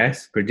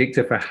success,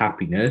 predictor for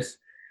happiness.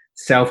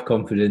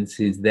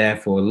 Self-confidence is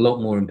therefore a lot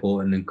more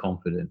important than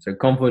confidence. So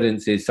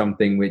confidence is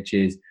something which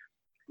is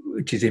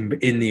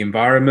in the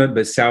environment,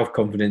 but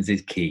self-confidence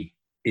is key,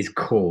 is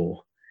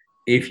core.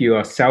 If you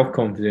are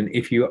self-confident,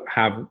 if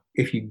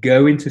you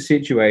go into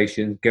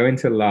situations, go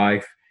into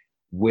life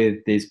with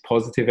this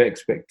positive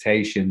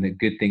expectation that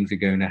good things are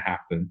going to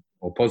happen,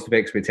 or positive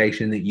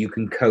expectation that you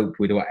can cope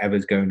with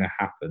whatever's going to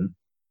happen.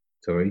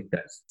 Sorry,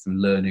 that's some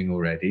learning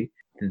already.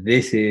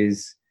 This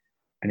is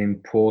an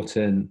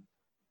important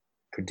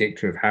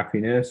predictor of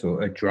happiness,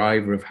 or a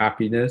driver of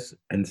happiness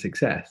and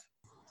success.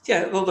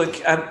 Yeah, well, look,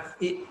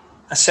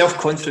 a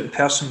self-confident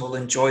person will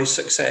enjoy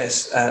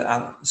success.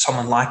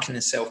 Someone lacking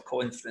in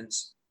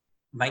self-confidence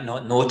might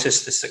not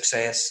notice the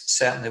success,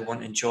 certainly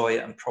won't enjoy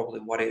it, and probably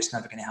worry it's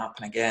never going to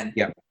happen again.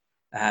 Yeah.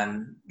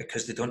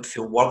 Because they don't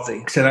feel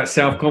worthy. So that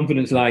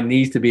self-confidence line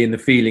needs to be in the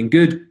feeling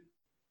good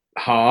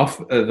half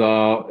of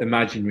our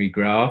imaginary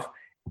graph.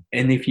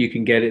 And if you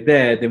can get it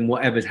there, then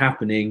whatever's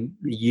happening,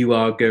 you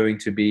are going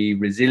to be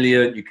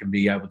resilient, you can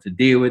be able to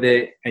deal with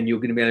it, and you're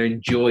going to be able to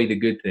enjoy the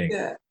good thing.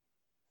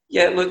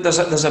 Yeah, look,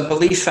 there's a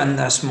belief in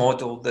this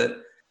model that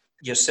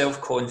your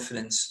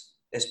self-confidence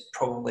is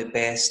probably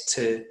best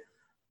to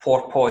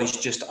porpoise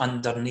just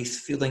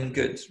underneath feeling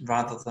good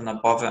rather than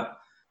above it,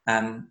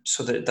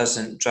 so that it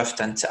doesn't drift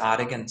into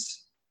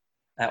arrogance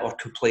or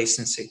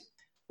complacency,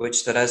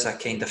 which there is a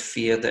kind of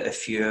fear that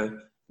if your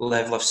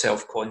level of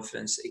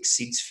self-confidence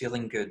exceeds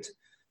feeling good,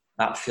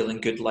 that feeling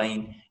good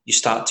line, you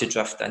start to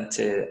drift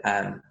into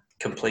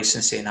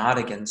complacency and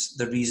arrogance.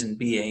 The reason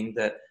being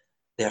that,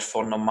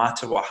 therefore, no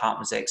matter what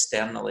happens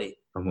externally,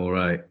 I'm all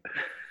right.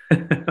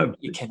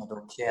 You kind of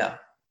don't care.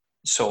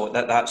 So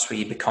that's where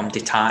you become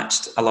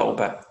detached a little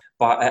bit.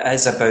 But it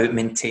is about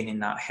maintaining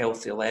that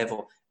healthy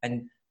level.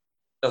 And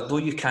although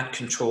you can't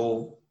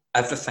control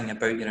everything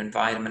about your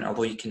environment,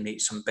 although you can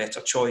make some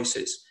better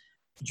choices,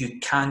 you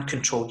can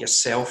control your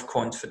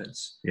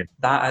self-confidence. Yeah.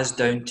 That is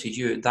down to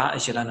you. That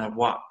is your inner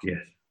work. Yes.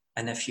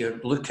 And if you're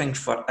looking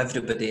for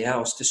everybody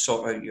else to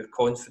sort out your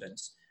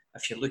confidence,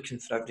 if you're looking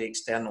for every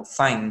external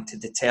thing to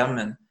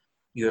determine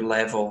your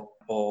level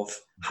of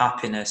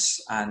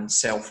happiness and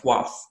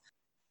self-worth,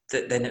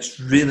 then it's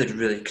really,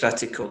 really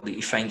critical that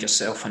you find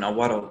yourself in a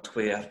world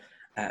where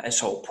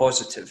it's all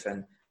positive,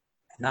 and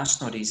that's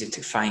not easy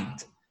to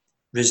find.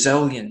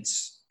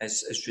 Resilience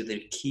is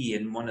really key,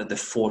 and one of the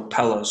 4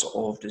 pillars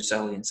of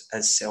resilience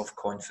is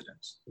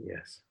self-confidence.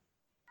 Yes.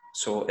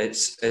 So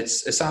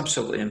it's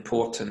absolutely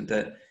important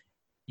that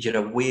you're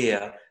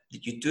aware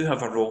that you do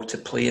have a role to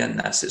play in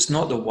this. It's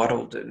not the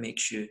world that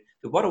makes you.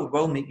 The world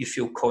will make you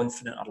feel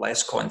confident or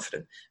less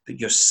confident, but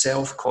your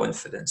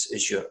self-confidence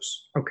is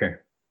yours. Okay.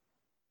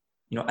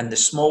 And the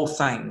small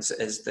things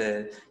is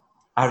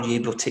are you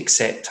able to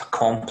accept a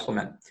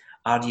compliment?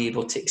 Are you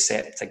able to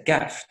accept a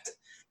gift?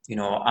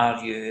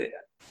 Are you,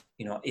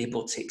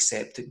 able to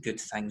accept that good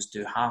things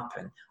do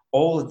happen?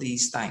 All of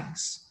these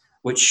things,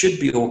 which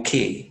should be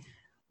okay,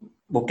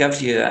 will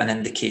give you an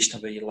indication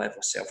of where your level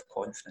of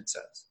self-confidence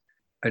is.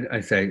 I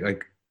say,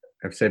 like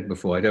I've said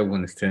before, I don't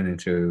want this to turn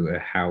into a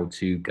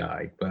how-to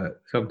guide,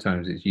 but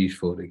sometimes it's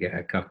useful to get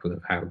a couple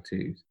of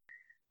how-tos.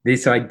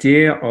 This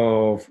idea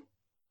of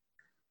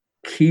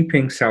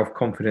keeping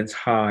self-confidence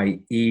high,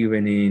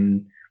 even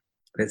in,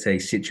 let's say,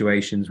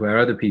 situations where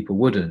other people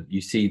wouldn't.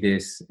 You see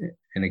this,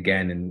 and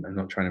again, and I'm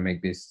not trying to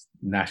make this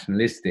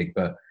nationalistic,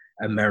 but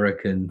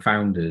American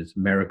founders,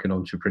 American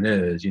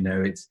entrepreneurs.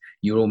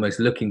 You're almost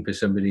looking for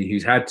somebody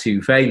who's had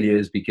 2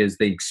 failures, because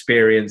the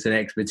experience and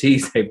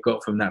expertise they've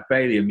got from that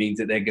failure means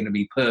that they're going to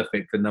be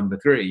perfect for number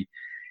 3.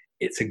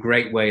 It's a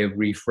great way of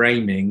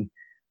reframing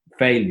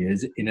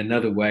failures in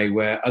another way,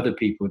 where other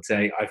people would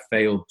say, I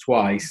failed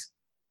twice,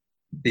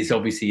 this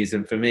obviously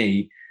isn't for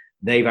me.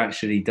 They've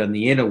actually done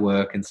the inner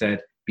work and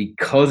said,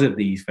 because of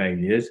these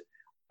failures,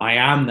 I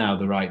am now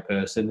the right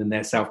person, and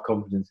their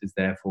self-confidence is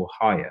therefore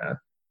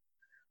higher.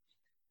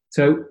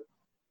 So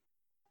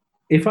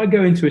if I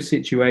go into a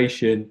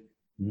situation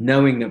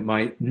knowing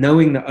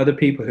that other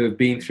people who have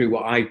been through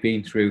what I've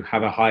been through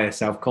have a higher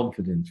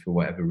self-confidence for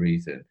whatever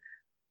reason,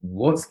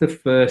 what's the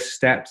first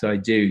steps I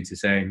do to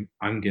saying,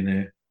 I'm going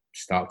to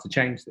start to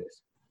change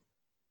this?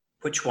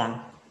 Which one?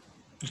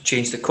 You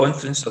change the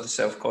confidence or the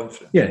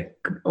self-confidence? Yeah,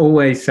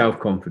 always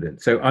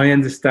self-confidence. So I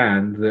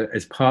understand that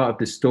as part of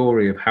the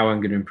story of how I'm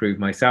going to improve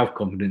my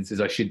self-confidence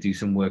is I should do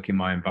some work in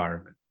my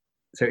environment.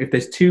 So if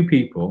there's 2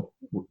 people,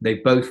 they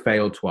both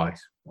failed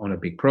twice on a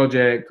big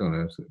project,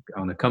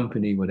 on a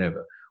company,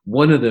 whatever.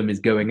 One of them is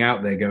going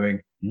out there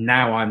going,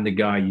 now I'm the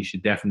guy you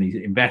should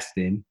definitely invest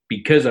in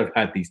because I've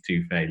had these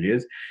 2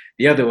 failures.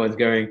 The other one's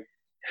going,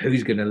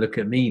 who's going to look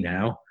at me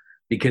now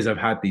because I've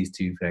had these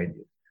 2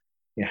 failures?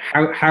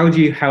 How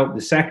do you help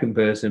the second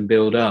person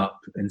build up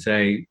and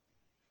say,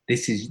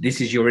 this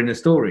is your inner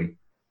story?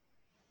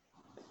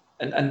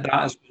 And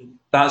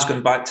that's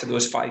going back to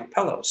those 5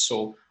 pillars.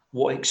 So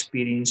what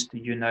experience do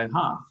you now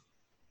have?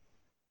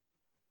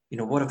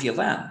 What have you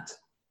learned?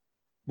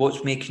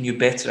 What's making you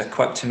better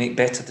equipped to make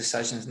better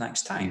decisions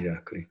next time?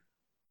 Exactly.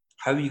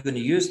 How are you going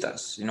to use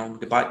this? Go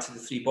back to the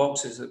 3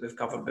 boxes that we've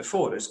covered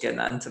before. Is getting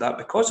into that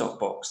because of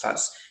box.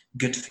 That's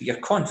good for your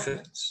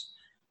confidence.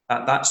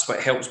 That's what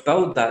helps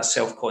build that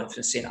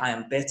self-confidence, saying, I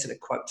am better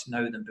equipped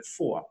now than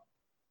before.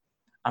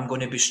 I'm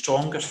going to be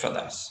stronger for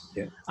this.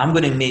 Yeah. I'm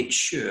going to make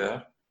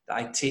sure that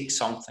I take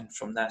something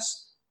from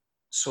this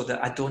so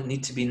that I don't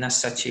need to be in this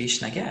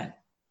situation again.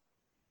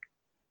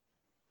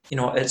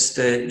 It's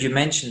you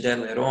mentioned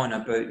earlier on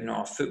about,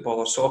 a football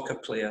or soccer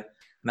player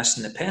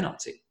missing the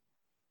penalty.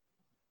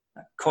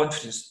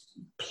 Confidence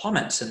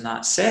plummets in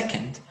that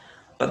second,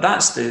 but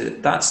that's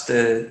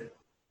the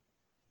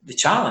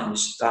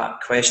challenge,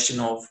 that question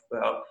of,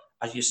 well,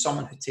 are you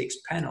someone who takes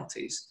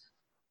penalties,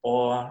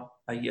 or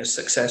are you a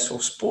successful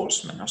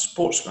sportsman or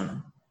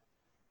sportswoman?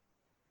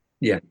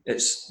 Yeah.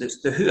 It's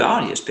the who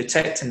are you? It's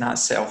protecting that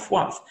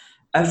self-worth.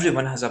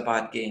 Everyone has a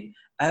bad game.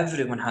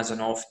 Everyone has an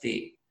off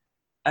day.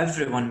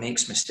 Everyone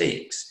makes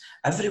mistakes.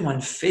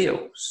 Everyone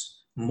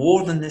fails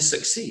more than they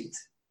succeed.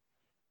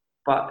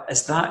 But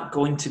is that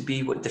going to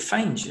be what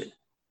defines you?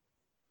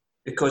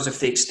 Because if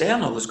the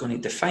external is going to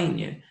define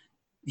you,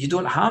 you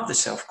don't have the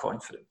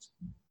self-confidence.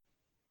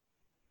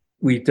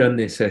 We've done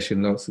this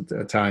session lots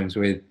of times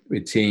with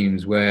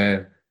teams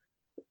where,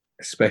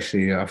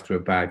 especially after a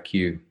bad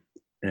cue,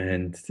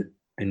 and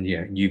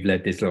yeah, you've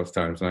led this lots of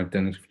times, and I've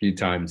done it a few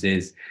times,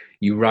 is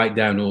you write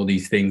down all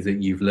these things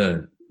that you've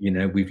learned.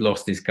 We've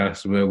lost this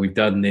customer, we've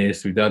done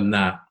this, we've done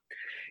that.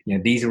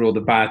 These are all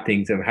the bad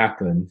things that have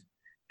happened.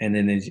 And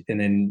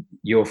then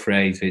your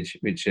phrase,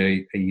 which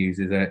I use,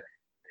 is that,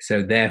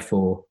 so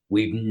therefore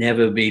we've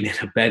never been in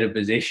a better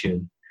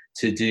position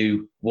to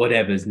do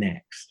whatever's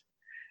next.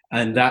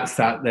 And that's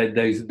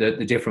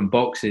the different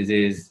boxes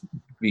is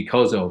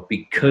because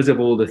of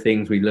all the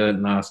things we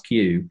learned last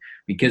Q,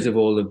 because of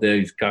all of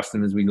those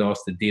customers we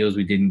lost, the deals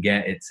we didn't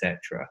get,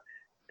 etc.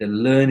 The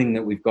learning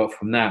that we've got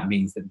from that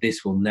means that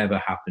this will never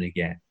happen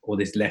again, or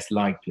this less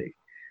likely.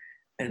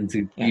 And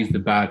to use the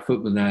bad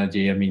football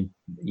analogy, I mean,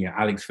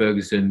 Alex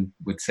Ferguson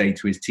would say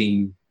to his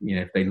team,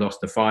 if they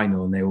lost the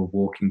final and they were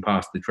walking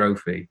past the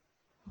trophy,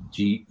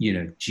 do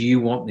you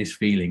want this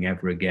feeling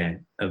ever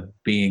again of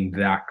being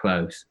that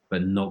close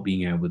but not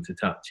being able to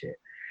touch it?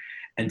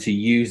 And to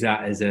use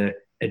that as a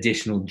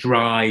additional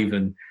drive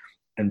and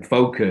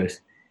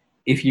focus,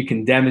 if you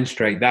can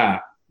demonstrate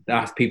that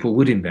people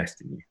would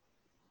invest in you.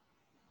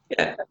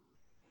 Yeah.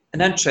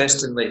 And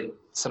interestingly,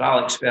 Sir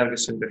Alex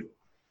Ferguson,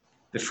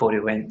 before he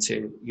went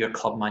to your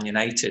club, Man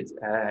United,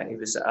 he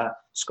was at a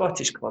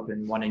Scottish club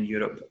and one in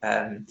Europe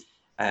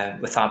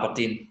with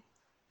Aberdeen.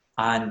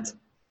 And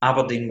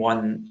Aberdeen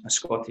won a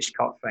Scottish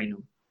Cup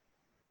final.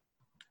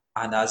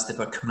 And as they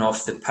were coming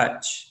off the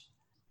pitch,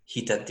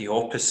 he did the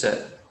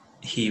opposite.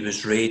 He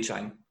was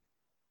raging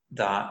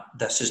that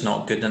this is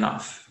not good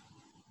enough,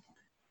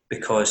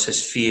 because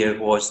his fear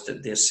was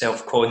that their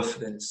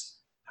self-confidence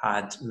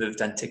had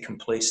moved into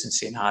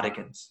complacency and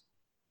arrogance.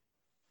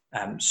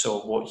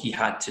 So what he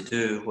had to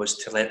do was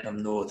to let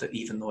them know that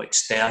even though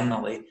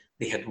externally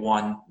they had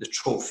won the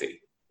trophy,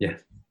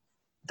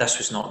 this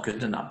was not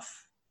good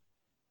enough.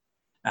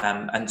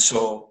 And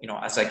so,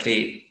 as a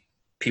great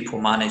people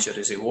manager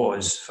as he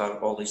was for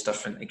all these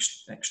different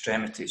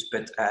extremities,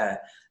 but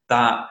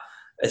that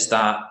is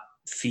that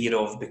fear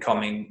of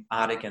becoming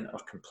arrogant or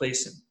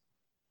complacent.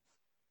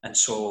 And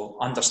so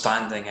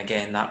understanding,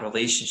 again, that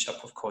relationship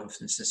of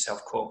confidence and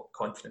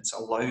self-confidence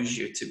allows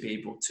you to be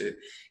able to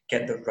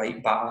get the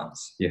right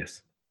balance.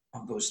 Yes.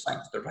 of those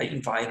things, the right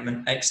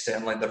environment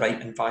externally, the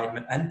right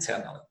environment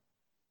internally.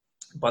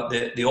 But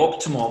the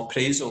optimal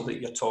appraisal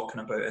that you're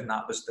talking about, and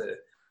that was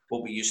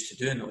what we used to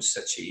do in those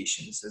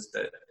situations, is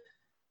that,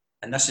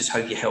 and this is how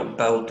you help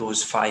build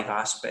those 5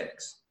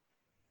 aspects.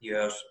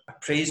 Your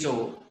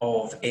appraisal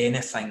of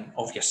anything,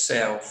 of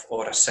yourself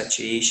or a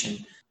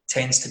situation,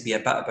 tends to be a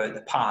bit about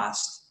the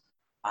past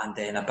and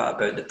then a bit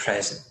about the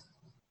present.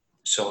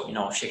 So,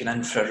 if you're going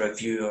in for a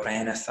review or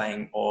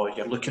anything, or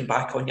you're looking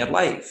back on your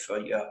life, or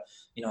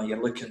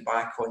you're looking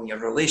back on your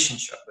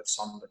relationship with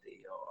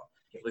somebody, or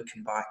you're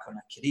looking back on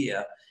a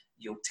career,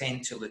 you'll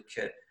tend to look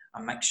at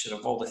a mixture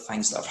of all the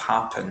things that have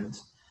happened,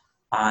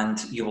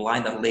 and you will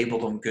either label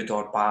them good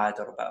or bad,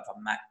 or a bit of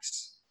a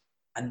mix.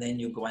 And then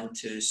you'll go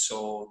into,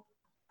 so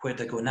where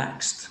do I go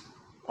next?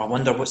 I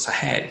wonder what's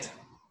ahead.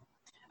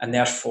 And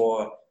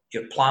therefore,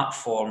 your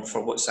platform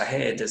for what's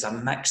ahead is a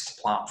mixed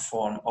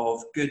platform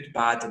of good,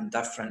 bad, and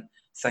different,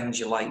 things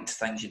you liked,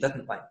 things you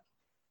didn't like.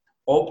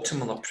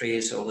 Optimal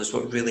appraisal is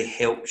what really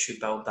helps you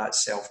build that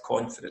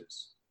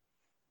self-confidence,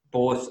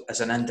 both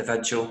as an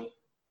individual,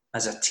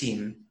 as a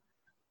team,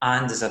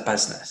 and as a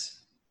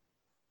business.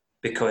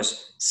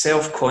 Because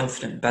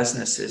self-confident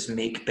businesses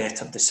make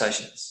better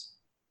decisions.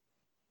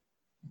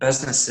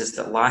 Businesses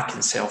that lack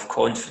in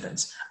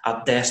self-confidence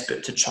are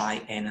desperate to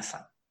try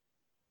anything.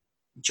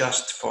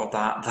 Just for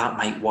that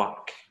might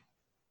work.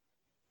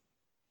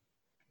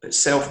 But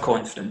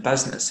self-confident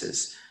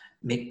businesses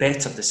make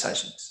better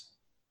decisions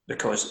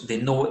because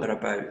they know what they're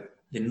about,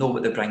 they know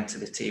what they bring to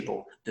the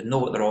table, they know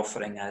what their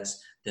offering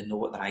is, they know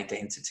what their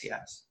identity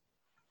is.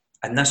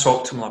 And this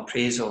optimal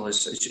appraisal,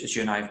 as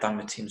you and I have done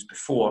with teams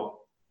before,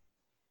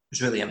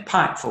 is really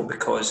impactful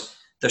because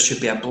there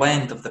should be a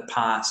blend of the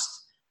past,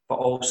 but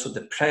also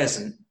the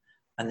present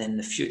and then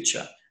the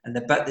future. And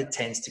the bit that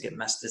tends to get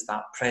missed is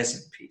that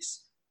present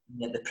piece.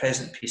 Yet the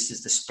present piece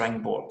is the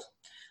springboard.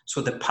 So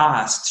the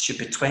past should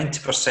be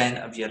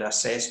 20% of your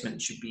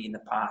assessment should be in the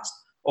past.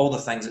 All the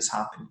things that's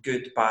happened,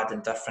 good, bad,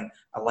 and different.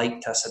 I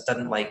liked this, I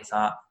didn't like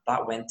that.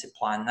 That went to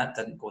plan, that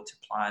didn't go to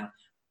plan.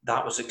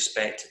 That was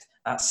expected.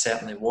 That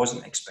certainly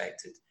wasn't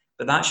expected.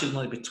 But that should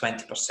only be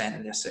 20%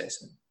 of the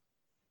assessment.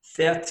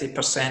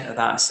 30% of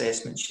that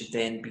assessment should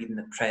then be in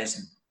the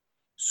present.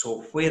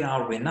 So where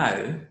are we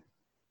now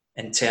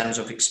in terms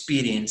of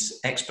experience,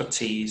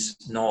 expertise,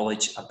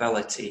 knowledge,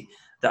 ability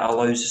that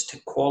allows us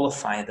to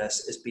qualify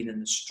this as being in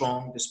the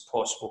strongest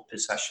possible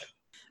position?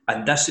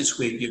 And this is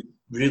where you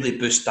really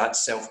boost that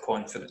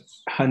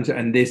self-confidence.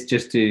 And this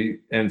just to,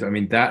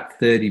 that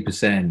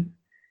 30%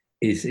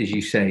 is, as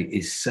you say,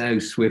 is so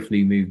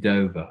swiftly moved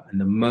over. And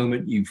the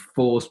moment you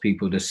force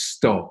people to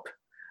stop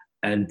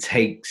and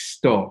take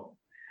stock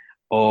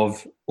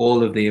of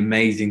all of the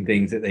amazing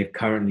things that they've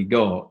currently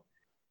got,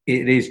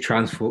 it is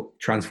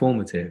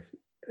transformative.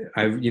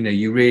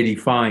 You really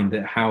find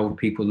that how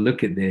people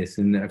look at this,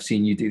 and I've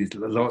seen you do this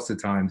lots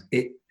of times,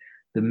 the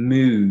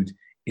mood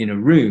in a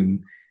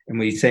room, and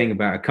we're saying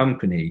about a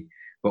company,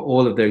 but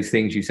all of those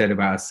things you said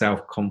about a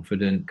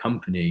self-confident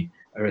company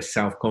or a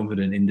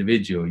self-confident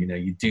individual,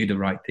 you do the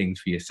right things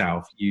for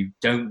yourself, you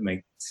don't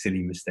make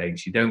silly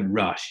mistakes, you don't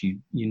rush,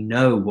 you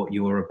know what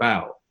you're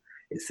about.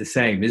 It's the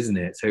same, isn't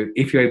it? So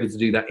if you're able to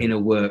do that inner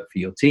work for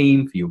your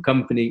team, for your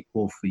company,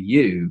 or for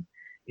you,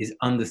 is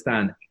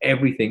understand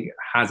everything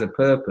has a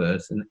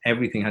purpose and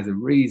everything has a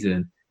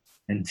reason.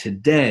 And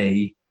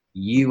today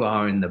you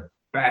are in the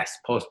best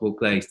possible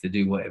place to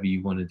do whatever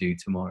you want to do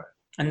tomorrow.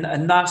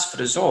 And that's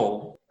for us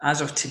all.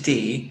 As of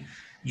today,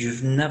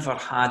 you've never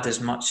had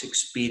as much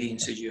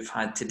experience as you've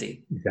had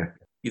today.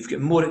 Exactly. You've got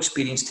more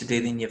experience today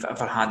than you've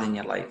ever had in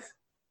your life.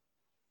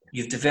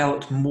 You've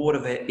developed more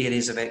of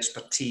areas of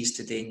expertise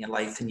today in your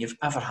life than you've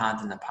ever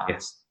had in the past.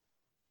 Yes.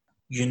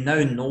 You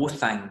now know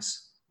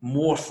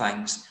more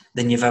things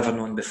than you've ever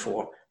known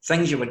before.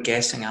 Things you were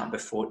guessing at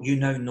before, you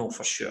now know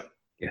for sure.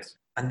 Yes.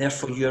 And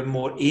therefore you're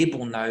more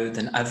able now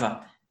than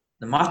ever.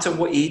 No matter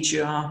what age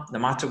you are, no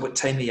matter what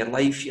time of your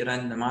life you're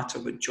in, no matter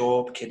what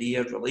job,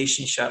 career,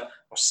 relationship,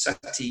 or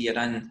city you're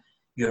in,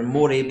 you're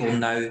more able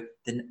now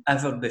than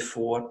ever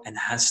before in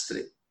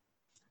history.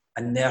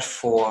 And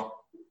therefore,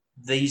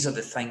 these are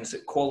the things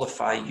that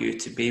qualify you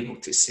to be able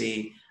to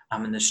say,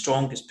 I'm in the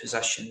strongest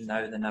position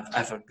now than I've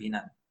ever been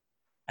in.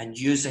 And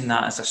using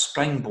that as a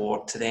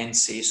springboard to then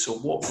say, so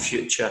what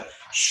future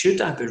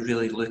should I be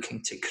really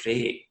looking to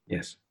create?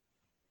 Yes.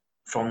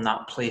 From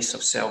that place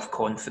of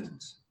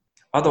self-confidence.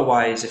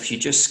 Otherwise, if you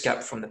just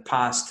skip from the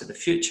past to the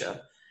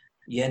future,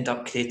 you end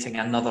up creating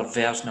another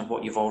version of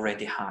what you've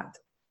already had.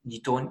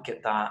 You don't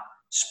get that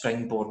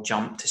springboard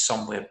jump to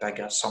somewhere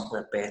bigger,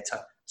 somewhere better,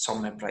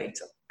 somewhere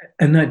brighter.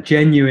 And that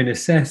genuine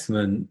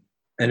assessment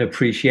and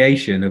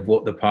appreciation of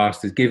what the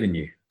past has given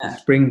you. The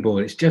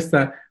springboard, it's just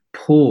that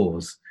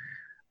pause.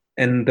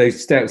 And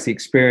those steps, the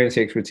experience,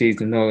 the expertise,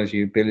 the knowledge,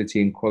 the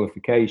ability, and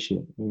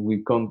qualification.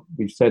 We've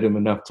said them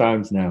enough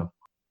times now,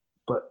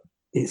 but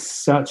it's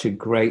such a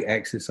great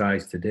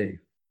exercise to do.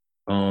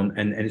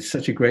 And it's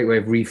such a great way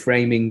of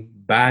reframing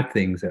bad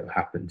things that have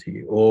happened to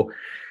you, or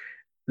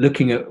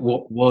looking at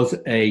what was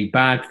a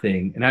bad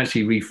thing and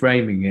actually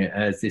reframing it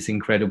as this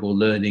incredible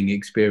learning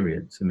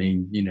experience. I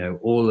mean,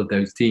 all of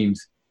those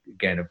teams,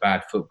 again, a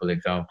bad football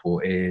example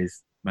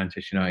is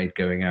Manchester United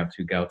going out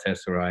to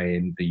Galatasaray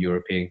in the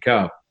European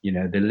Cup.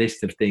 The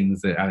list of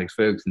things that Alex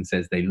Ferguson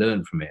says they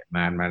learned from it: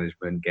 man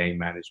management, game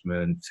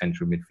management,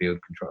 central midfield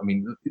control. I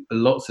mean,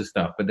 lots of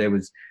stuff, but there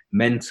was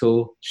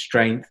mental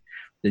strength.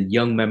 The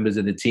young members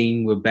of the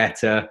team were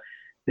better.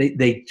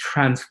 They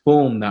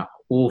transformed that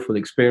awful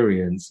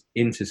experience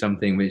into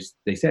something which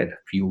they said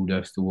fueled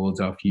us towards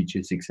our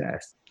future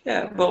success.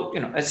 Yeah, well,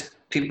 as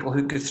people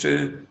who go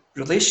through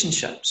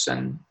relationships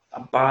and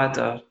a bad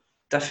or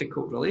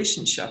difficult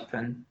relationship,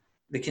 and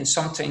they can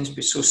sometimes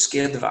be so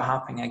scared of it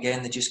happening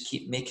again, they just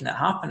keep making it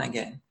happen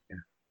again. Yeah.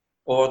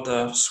 Or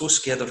they're so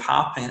scared of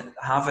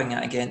having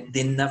it again,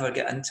 they never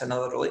get into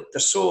another relationship.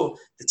 They're so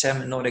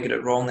determined not to get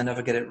it wrong, they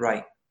never get it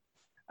right.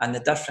 And the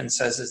difference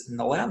is in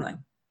the learning,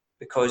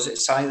 because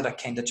it's either a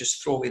kind of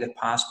just throw away the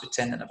past,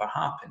 pretend it never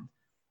happened,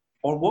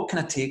 or what can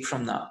I take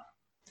from that?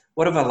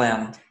 What have I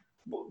learned?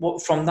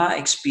 What from that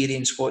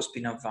experience, what's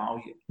been of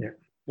value? Yeah.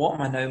 What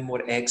am I now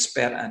more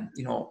expert in?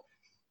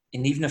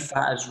 And even if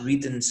that is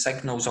reading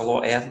signals a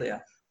lot earlier,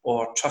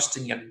 or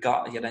trusting your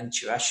gut or your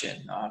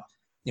intuition, or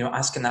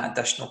asking that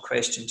additional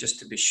question just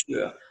to be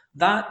sure,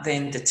 that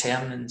then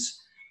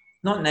determines,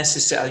 not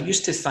necessarily. I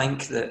used to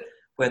think that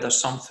whether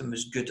something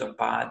was good or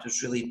bad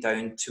was really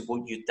down to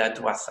what you did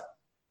with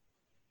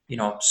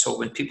it. So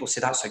when people say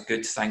that's a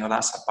good thing or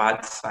that's a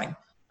bad thing,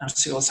 I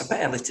say, well, it's a bit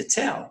early to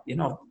tell.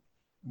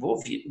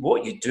 What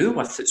you do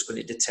with it's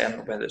going to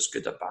determine whether it's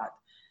good or bad.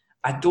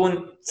 I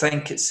don't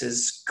think it's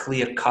as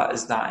clear cut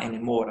as that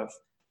anymore.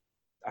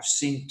 I've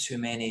seen too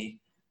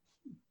many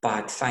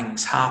bad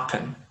things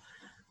happen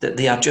that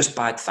they are just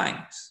bad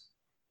things.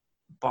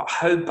 But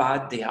how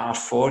bad they are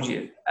for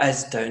you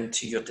is down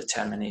to your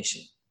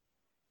determination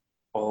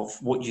of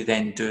what you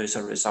then do as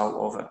a result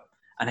of it.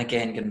 And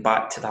again, going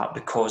back to that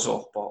because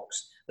of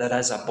box, there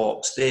is a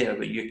box there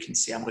where you can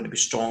say, I'm going to be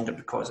stronger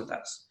because of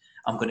this.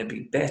 I'm going to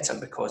be better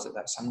because of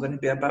this. I'm going to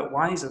be a bit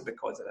wiser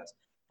because of this.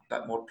 A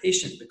bit more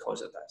patient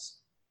because of this.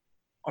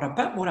 Or a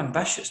bit more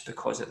ambitious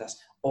because of this.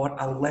 Or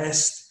a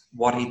less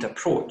worried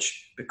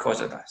approach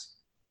because of this.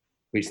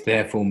 Which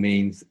therefore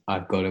means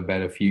I've got a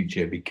better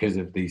future because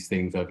of these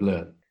things I've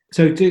learned.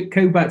 So to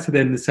go back to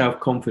then the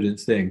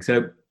self-confidence thing.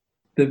 So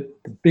the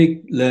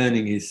big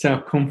learning is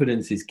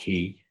self-confidence is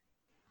key.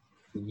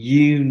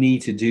 You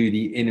need to do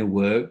the inner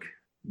work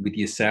with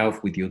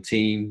yourself, with your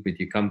team, with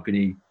your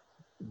company.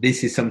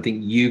 This is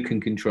something you can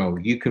control.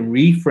 You can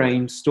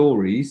reframe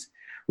stories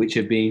which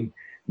have been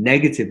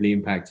negatively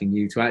impacting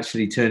you to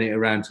actually turn it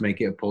around to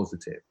make it a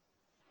positive.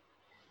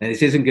 And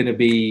this isn't going to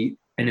be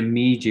an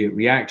immediate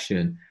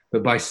reaction,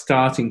 but by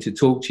starting to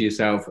talk to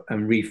yourself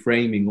and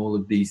reframing all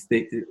of these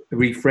things,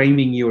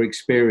 reframing your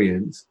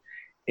experience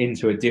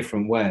into a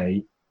different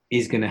way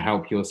is going to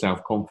help your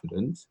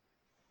self-confidence,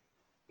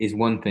 is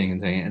one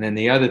thing. And then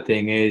the other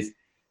thing is,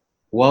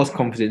 whilst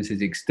confidence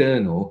is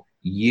external,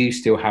 you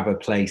still have a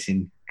place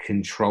in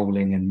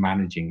controlling and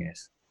managing it.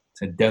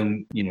 So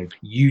don't,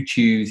 you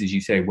choose, as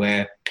you say,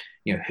 where,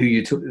 who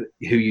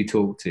you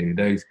talk to,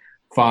 those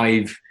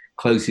 5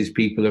 closest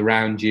people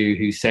around you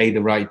who say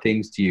the right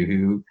things to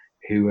you,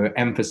 who are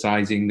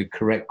emphasizing the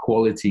correct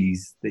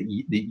qualities that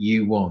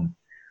you want.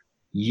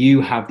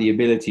 You have the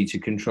ability to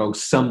control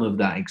some of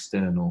that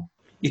external.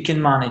 You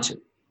can manage it.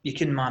 You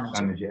can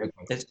manage it.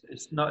 Okay.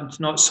 It's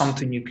not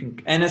something you can.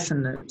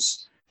 Anything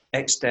that's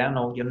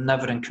external, you're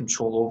never in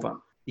control over.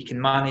 You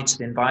can manage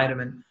the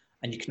environment,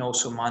 and you can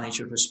also manage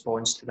your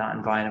response to that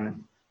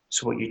environment.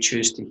 So what you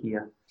choose to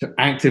hear. So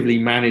actively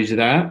manage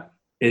that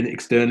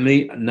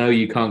externally. No,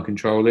 you can't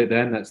control it.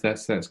 Then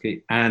that's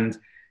key.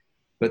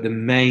 But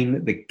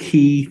the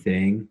key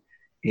thing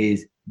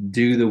is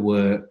do the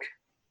work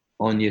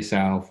on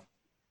yourself,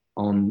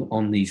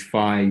 on these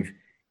 5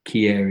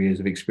 key areas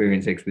of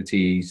experience,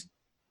 expertise,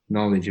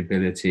 knowledge,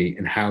 ability,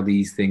 and how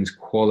these things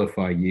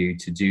qualify you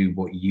to do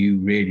what you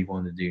really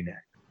want to do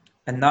next.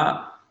 And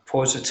that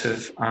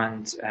positive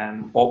and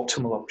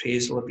optimal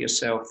appraisal of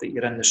yourself, that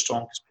you're in the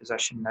strongest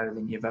position now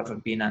than you've ever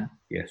been in.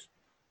 Yes.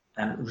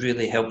 And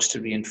really helps to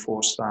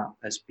reinforce that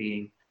as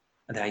being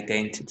the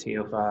identity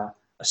of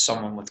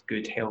someone with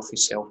good, healthy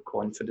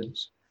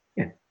self-confidence.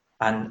 Yeah.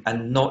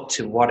 And not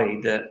to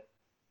worry that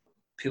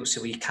people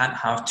say, well, you can't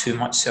have too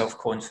much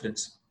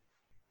self-confidence.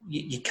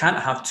 You can't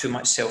have too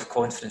much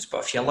self-confidence,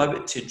 but if you allow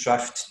it to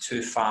drift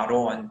too far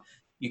on,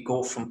 you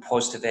go from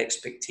positive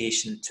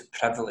expectation to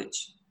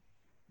privilege.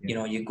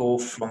 Yeah. You go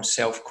from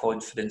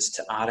self-confidence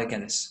to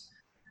arrogance.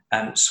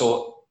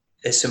 So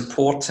it's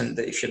important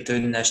that if you're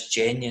doing this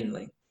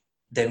genuinely,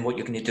 then what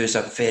you're going to do is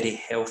a very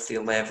healthy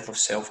level of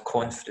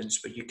self-confidence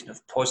where you can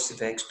have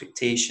positive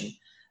expectation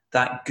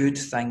that good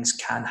things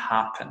can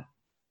happen,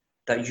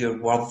 that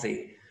you're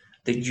worthy,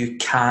 that you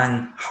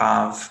can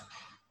have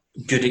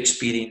good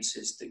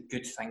experiences, that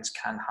good things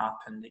can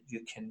happen, that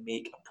you can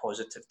make a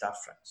positive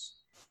difference.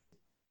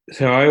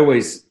 So I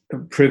always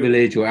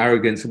privilege or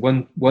arrogance,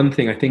 one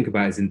thing I think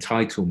about is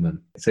entitlement.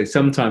 So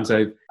sometimes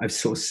I've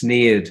sort of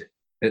sneered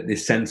at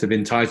this sense of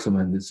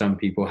entitlement that some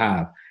people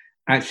have.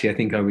 Actually, I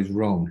think I was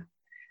wrong,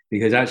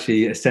 because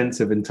actually a sense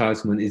of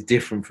entitlement is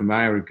different from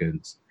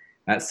arrogance.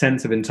 That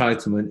sense of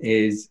entitlement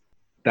is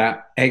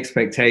that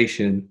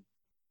expectation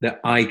that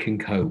I can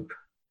cope.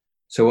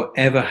 So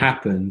whatever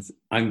happens,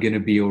 I'm going to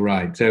be all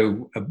right.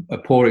 So a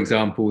poor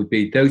example would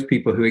be those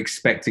people who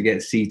expect to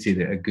get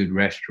seated at a good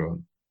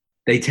restaurant.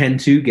 They tend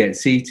to get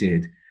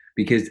seated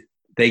because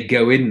they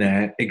go in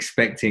there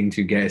expecting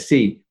to get a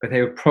seat, but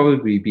they would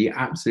probably be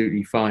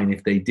absolutely fine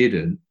if they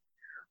didn't.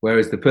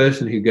 Whereas the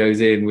person who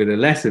goes in with a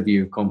lesser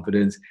view of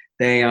confidence,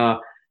 they are,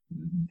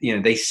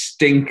 they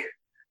stink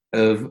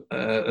of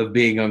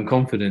being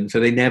unconfident, so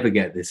they never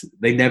get this.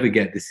 They never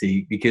get the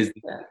seat because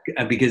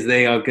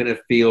they are going to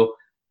feel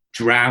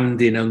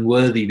drowned in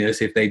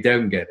unworthiness if they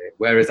don't get it.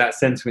 Whereas that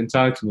sense of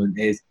entitlement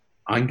is,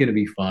 I'm going to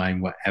be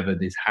fine whatever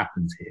this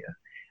happens here.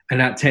 And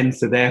that tends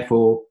to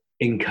therefore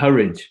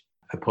encourage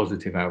a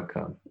positive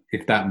outcome,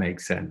 if that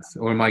makes sense.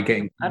 Or am I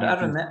getting...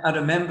 I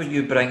remember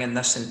you bringing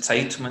this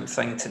entitlement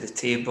thing to the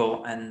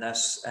table in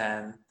this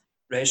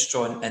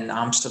restaurant in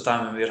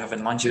Amsterdam when we were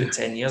having lunch about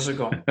 10 years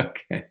ago.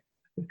 Okay.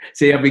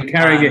 See, I've been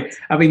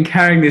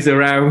carrying this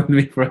around with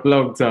me for a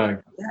long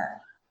time. Yeah.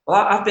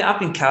 Well, I've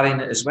been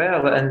carrying it as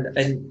well.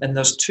 And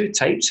there's two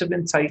types of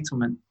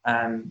entitlement,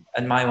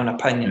 in my own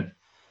opinion.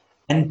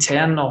 Yeah.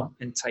 Internal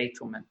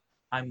entitlement.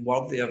 I'm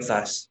worthy of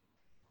this.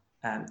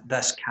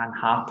 This can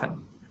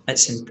happen.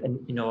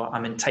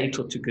 I'm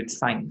entitled to good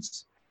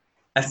things.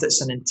 If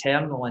it's an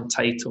internal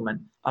entitlement,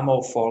 I'm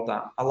all for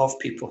that. I love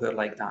people who are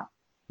like that.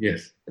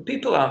 Yes. The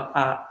people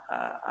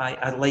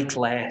I like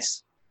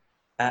less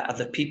are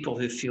the people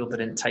who feel that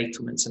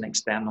entitlement's an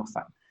external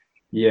thing.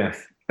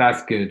 Yes,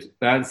 that's good.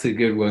 That's a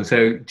good one.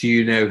 So, do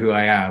you know who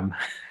I am?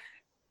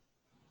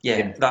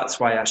 Yeah, that's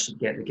why I should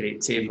get the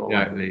great table.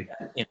 Exactly.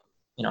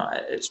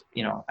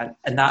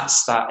 And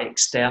that's that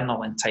external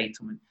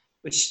entitlement,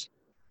 which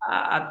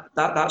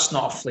that's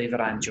not a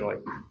flavour I enjoy.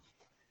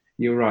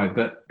 You're right,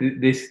 but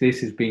this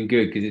has been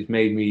good because it's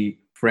made me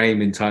frame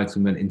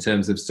entitlement in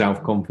terms of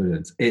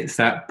self-confidence. It's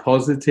that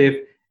positive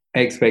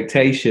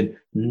expectation,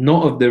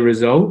 not of the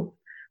result,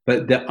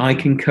 but that I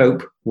can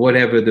cope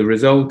whatever the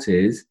result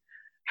is.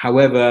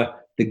 However,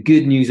 the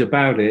good news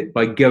about it,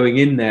 by going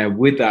in there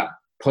with that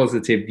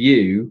positive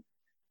view,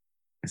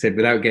 I said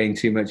without getting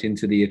too much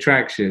into the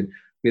attraction,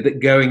 with it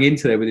going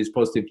into there with this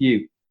positive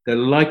view, the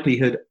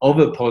likelihood of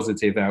a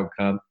positive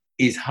outcome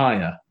is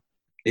higher.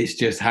 It's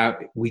just how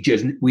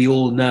we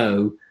all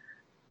know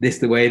this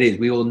the way it is.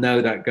 We all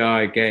know that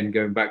guy, again,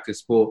 going back to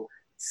sport,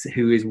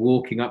 who is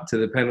walking up to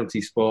the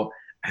penalty spot,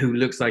 who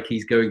looks like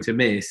he's going to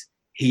miss.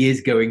 He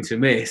is going to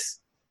miss.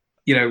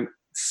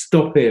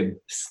 Stop him.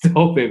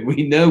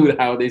 We know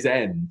how this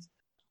ends.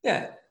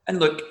 Yeah. And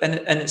look, and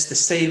it's the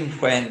same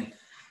when,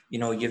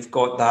 you've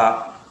got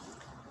that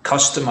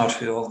customer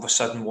who all of a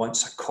sudden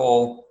wants a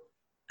call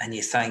and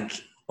you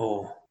think,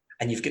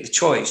 and you've got the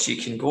choice. You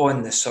can go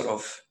on this sort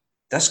of,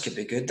 this could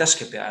be good, this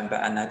could be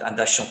an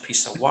additional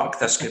piece of work,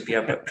 this could be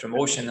a bit of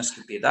promotion, this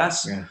could be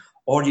this. Yeah.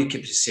 Or you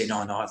could say,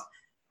 no,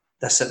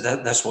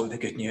 this won't be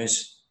good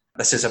news.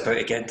 This is about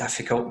to get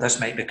difficult. This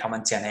might be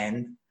coming to an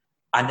end.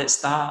 And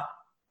it's that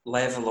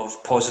level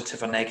of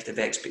positive or negative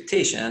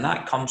expectation, and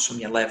that comes from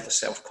your level of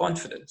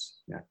self-confidence.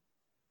 Yeah.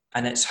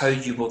 And it's how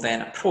you will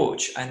then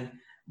approach. And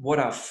what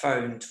I've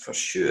found for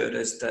sure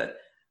is that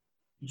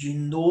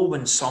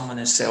when someone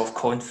is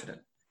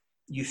self-confident,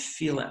 you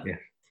feel it. Yeah.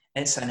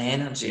 It's an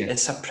energy, yeah.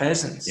 It's a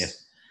presence. Yeah.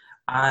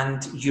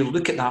 And you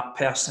look at that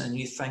person and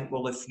you think,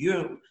 well, if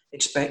you're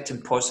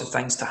expecting positive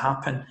things to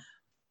happen,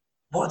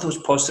 what are those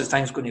positive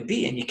things going to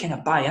be? And you kind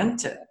of buy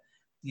into it.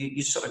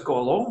 You sort of go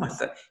along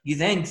with it. You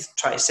then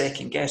try to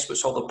second guess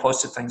what's all the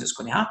positive things that's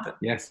going to happen.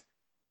 Yes.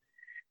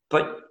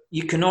 But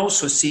you can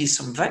also see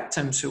some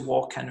victims who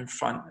walk in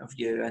front of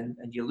you and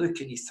you look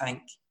and you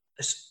think,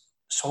 it's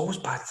always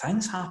bad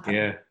things happen.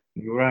 Yeah,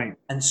 you're right.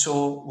 And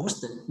so what's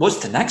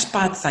the next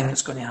bad thing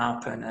that's going to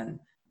happen? And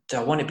do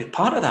I want to be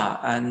part of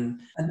that?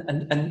 And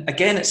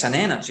again, it's an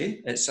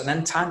energy. It's an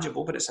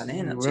intangible, but it's an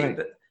energy. Right.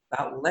 But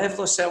that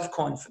level of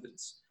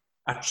self-confidence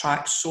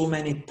attracts so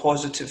many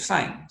positive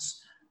things,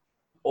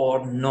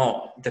 or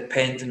not,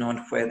 depending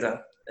on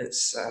whether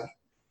it's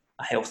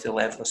a healthy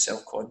level of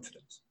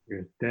self-confidence.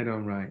 You're dead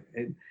on right.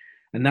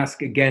 And that's,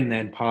 again,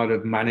 then part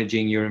of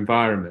managing your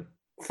environment.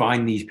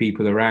 Find these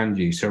people around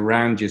you.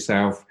 Surround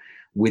yourself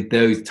with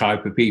those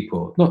type of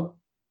people.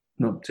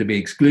 Not to be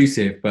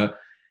exclusive, but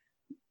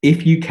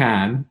if you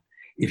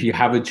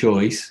have a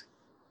choice,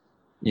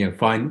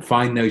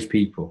 find those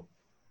people.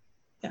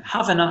 Yeah,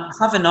 have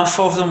enough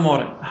of them,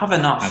 Warren. Have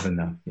enough. Have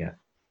enough, yeah.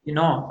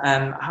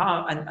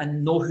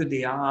 And know who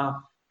they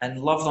are and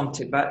love them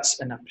to bits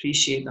and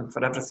appreciate them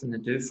for everything they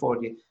do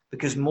for you,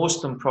 because most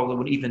of them probably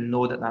won't even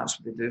know that that's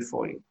what they do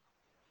for you.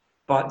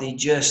 But they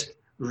just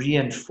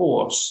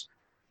reinforce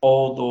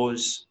all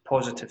those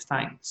positive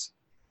things.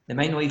 They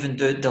might not even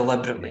do it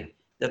deliberately.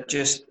 They're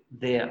just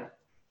there.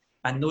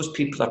 And those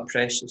people are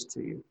precious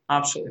to you,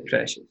 absolutely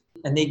precious.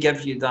 And they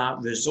give you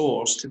that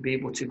resource to be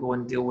able to go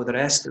and deal with the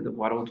rest of the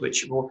world,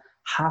 which you will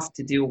have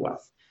to deal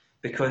with,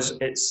 because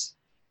it's,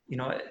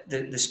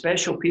 the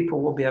special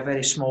people will be a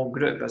very small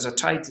group. As I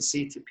try to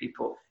say to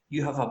people,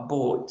 you have a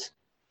boat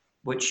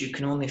which you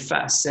can only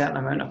fit a certain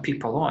amount of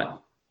people on.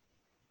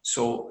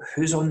 So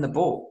who's on the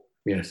boat?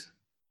 Yes.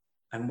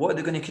 And what are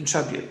they going to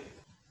contribute?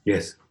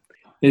 Yes.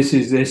 This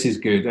is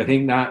good. I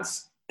think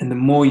and the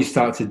more you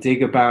start to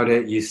dig about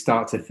it, you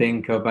start to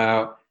think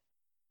about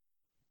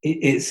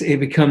it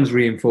becomes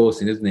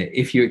reinforcing, isn't it?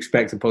 If you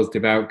expect a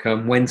positive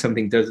outcome, when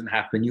something doesn't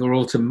happen, you're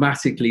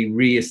automatically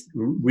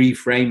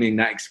reframing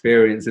that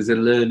experience as a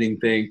learning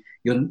thing.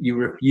 You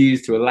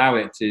refuse to allow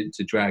it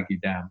to drag you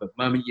down. But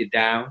the moment you're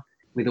down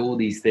with all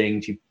these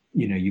things,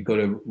 you've got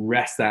to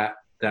wrest that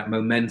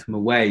momentum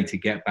away to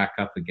get back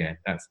up again.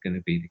 That's going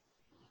to be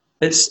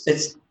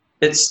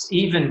It's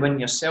even when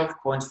your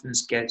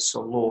self-confidence gets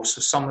so low.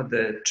 So some of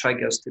the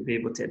triggers to be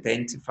able to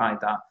identify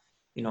that,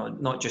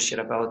 not just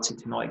your ability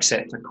to not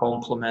accept a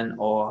compliment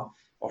or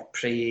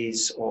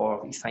praise,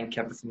 or you think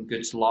everything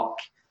good's luck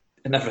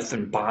and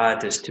everything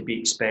bad is to be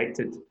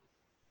expected.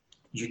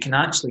 You can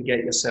actually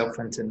get yourself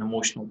into an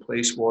emotional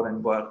place,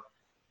 Warren, where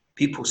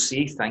people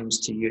say things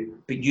to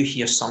you, but you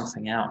hear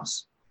something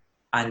else.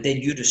 And then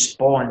you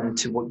respond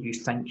to what you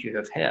think you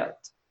have heard,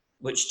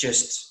 which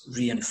just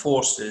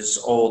reinforces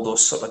all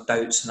those sort of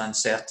doubts and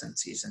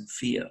uncertainties and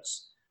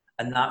fears.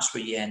 And that's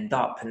where you end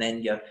up. And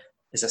then you're,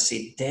 as I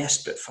say,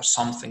 desperate for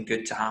something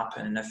good to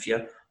happen. And if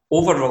you're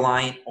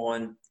over-reliant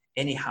on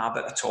any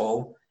habit at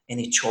all,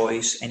 any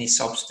choice, any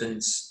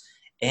substance,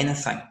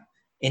 anything,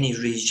 any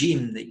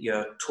regime that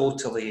you're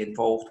totally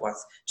involved with,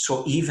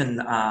 so even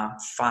a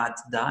fad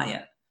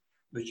diet,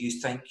 where you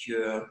think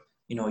your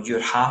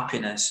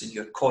happiness and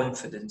your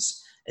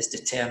confidence is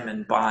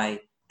determined by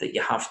that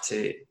you have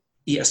to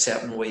eat a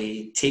certain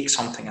way, take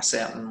something a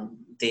certain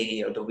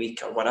day or the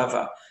week or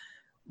whatever,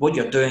 what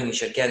you're doing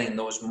is you're getting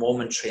those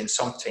momentary and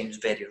sometimes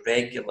very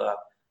regular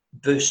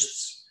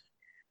boosts,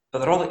 but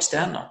they're all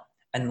external.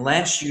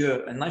 Unless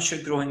you're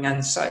growing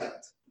inside,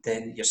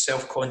 then your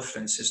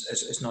self-confidence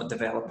is not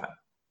developing.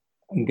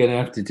 I'm going to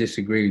have to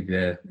disagree with you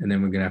there, and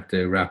then we're going to have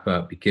to wrap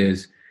up,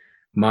 because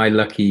my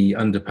lucky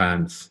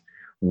underpants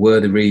were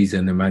the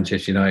reason that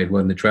Manchester United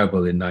won the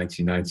treble in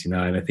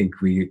 1999. I think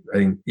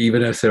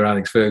even Sir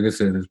Alex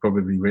Ferguson has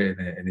probably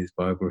written it in his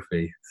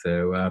biography.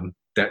 So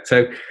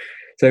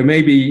so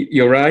maybe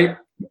you're right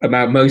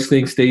about most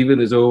things, Stephen,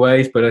 as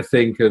always. But I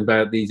think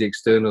about these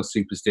external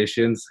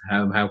superstitions,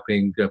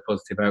 helping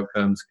positive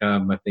outcomes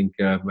come. I think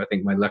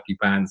my lucky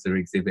pants are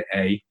Exhibit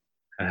A,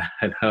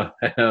 and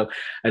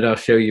I'll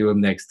show you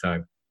them next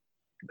time.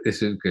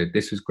 This is good.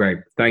 This was great.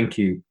 Thank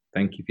you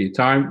for your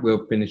time.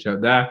 We'll finish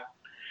up there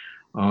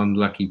on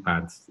Lucky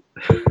Pants.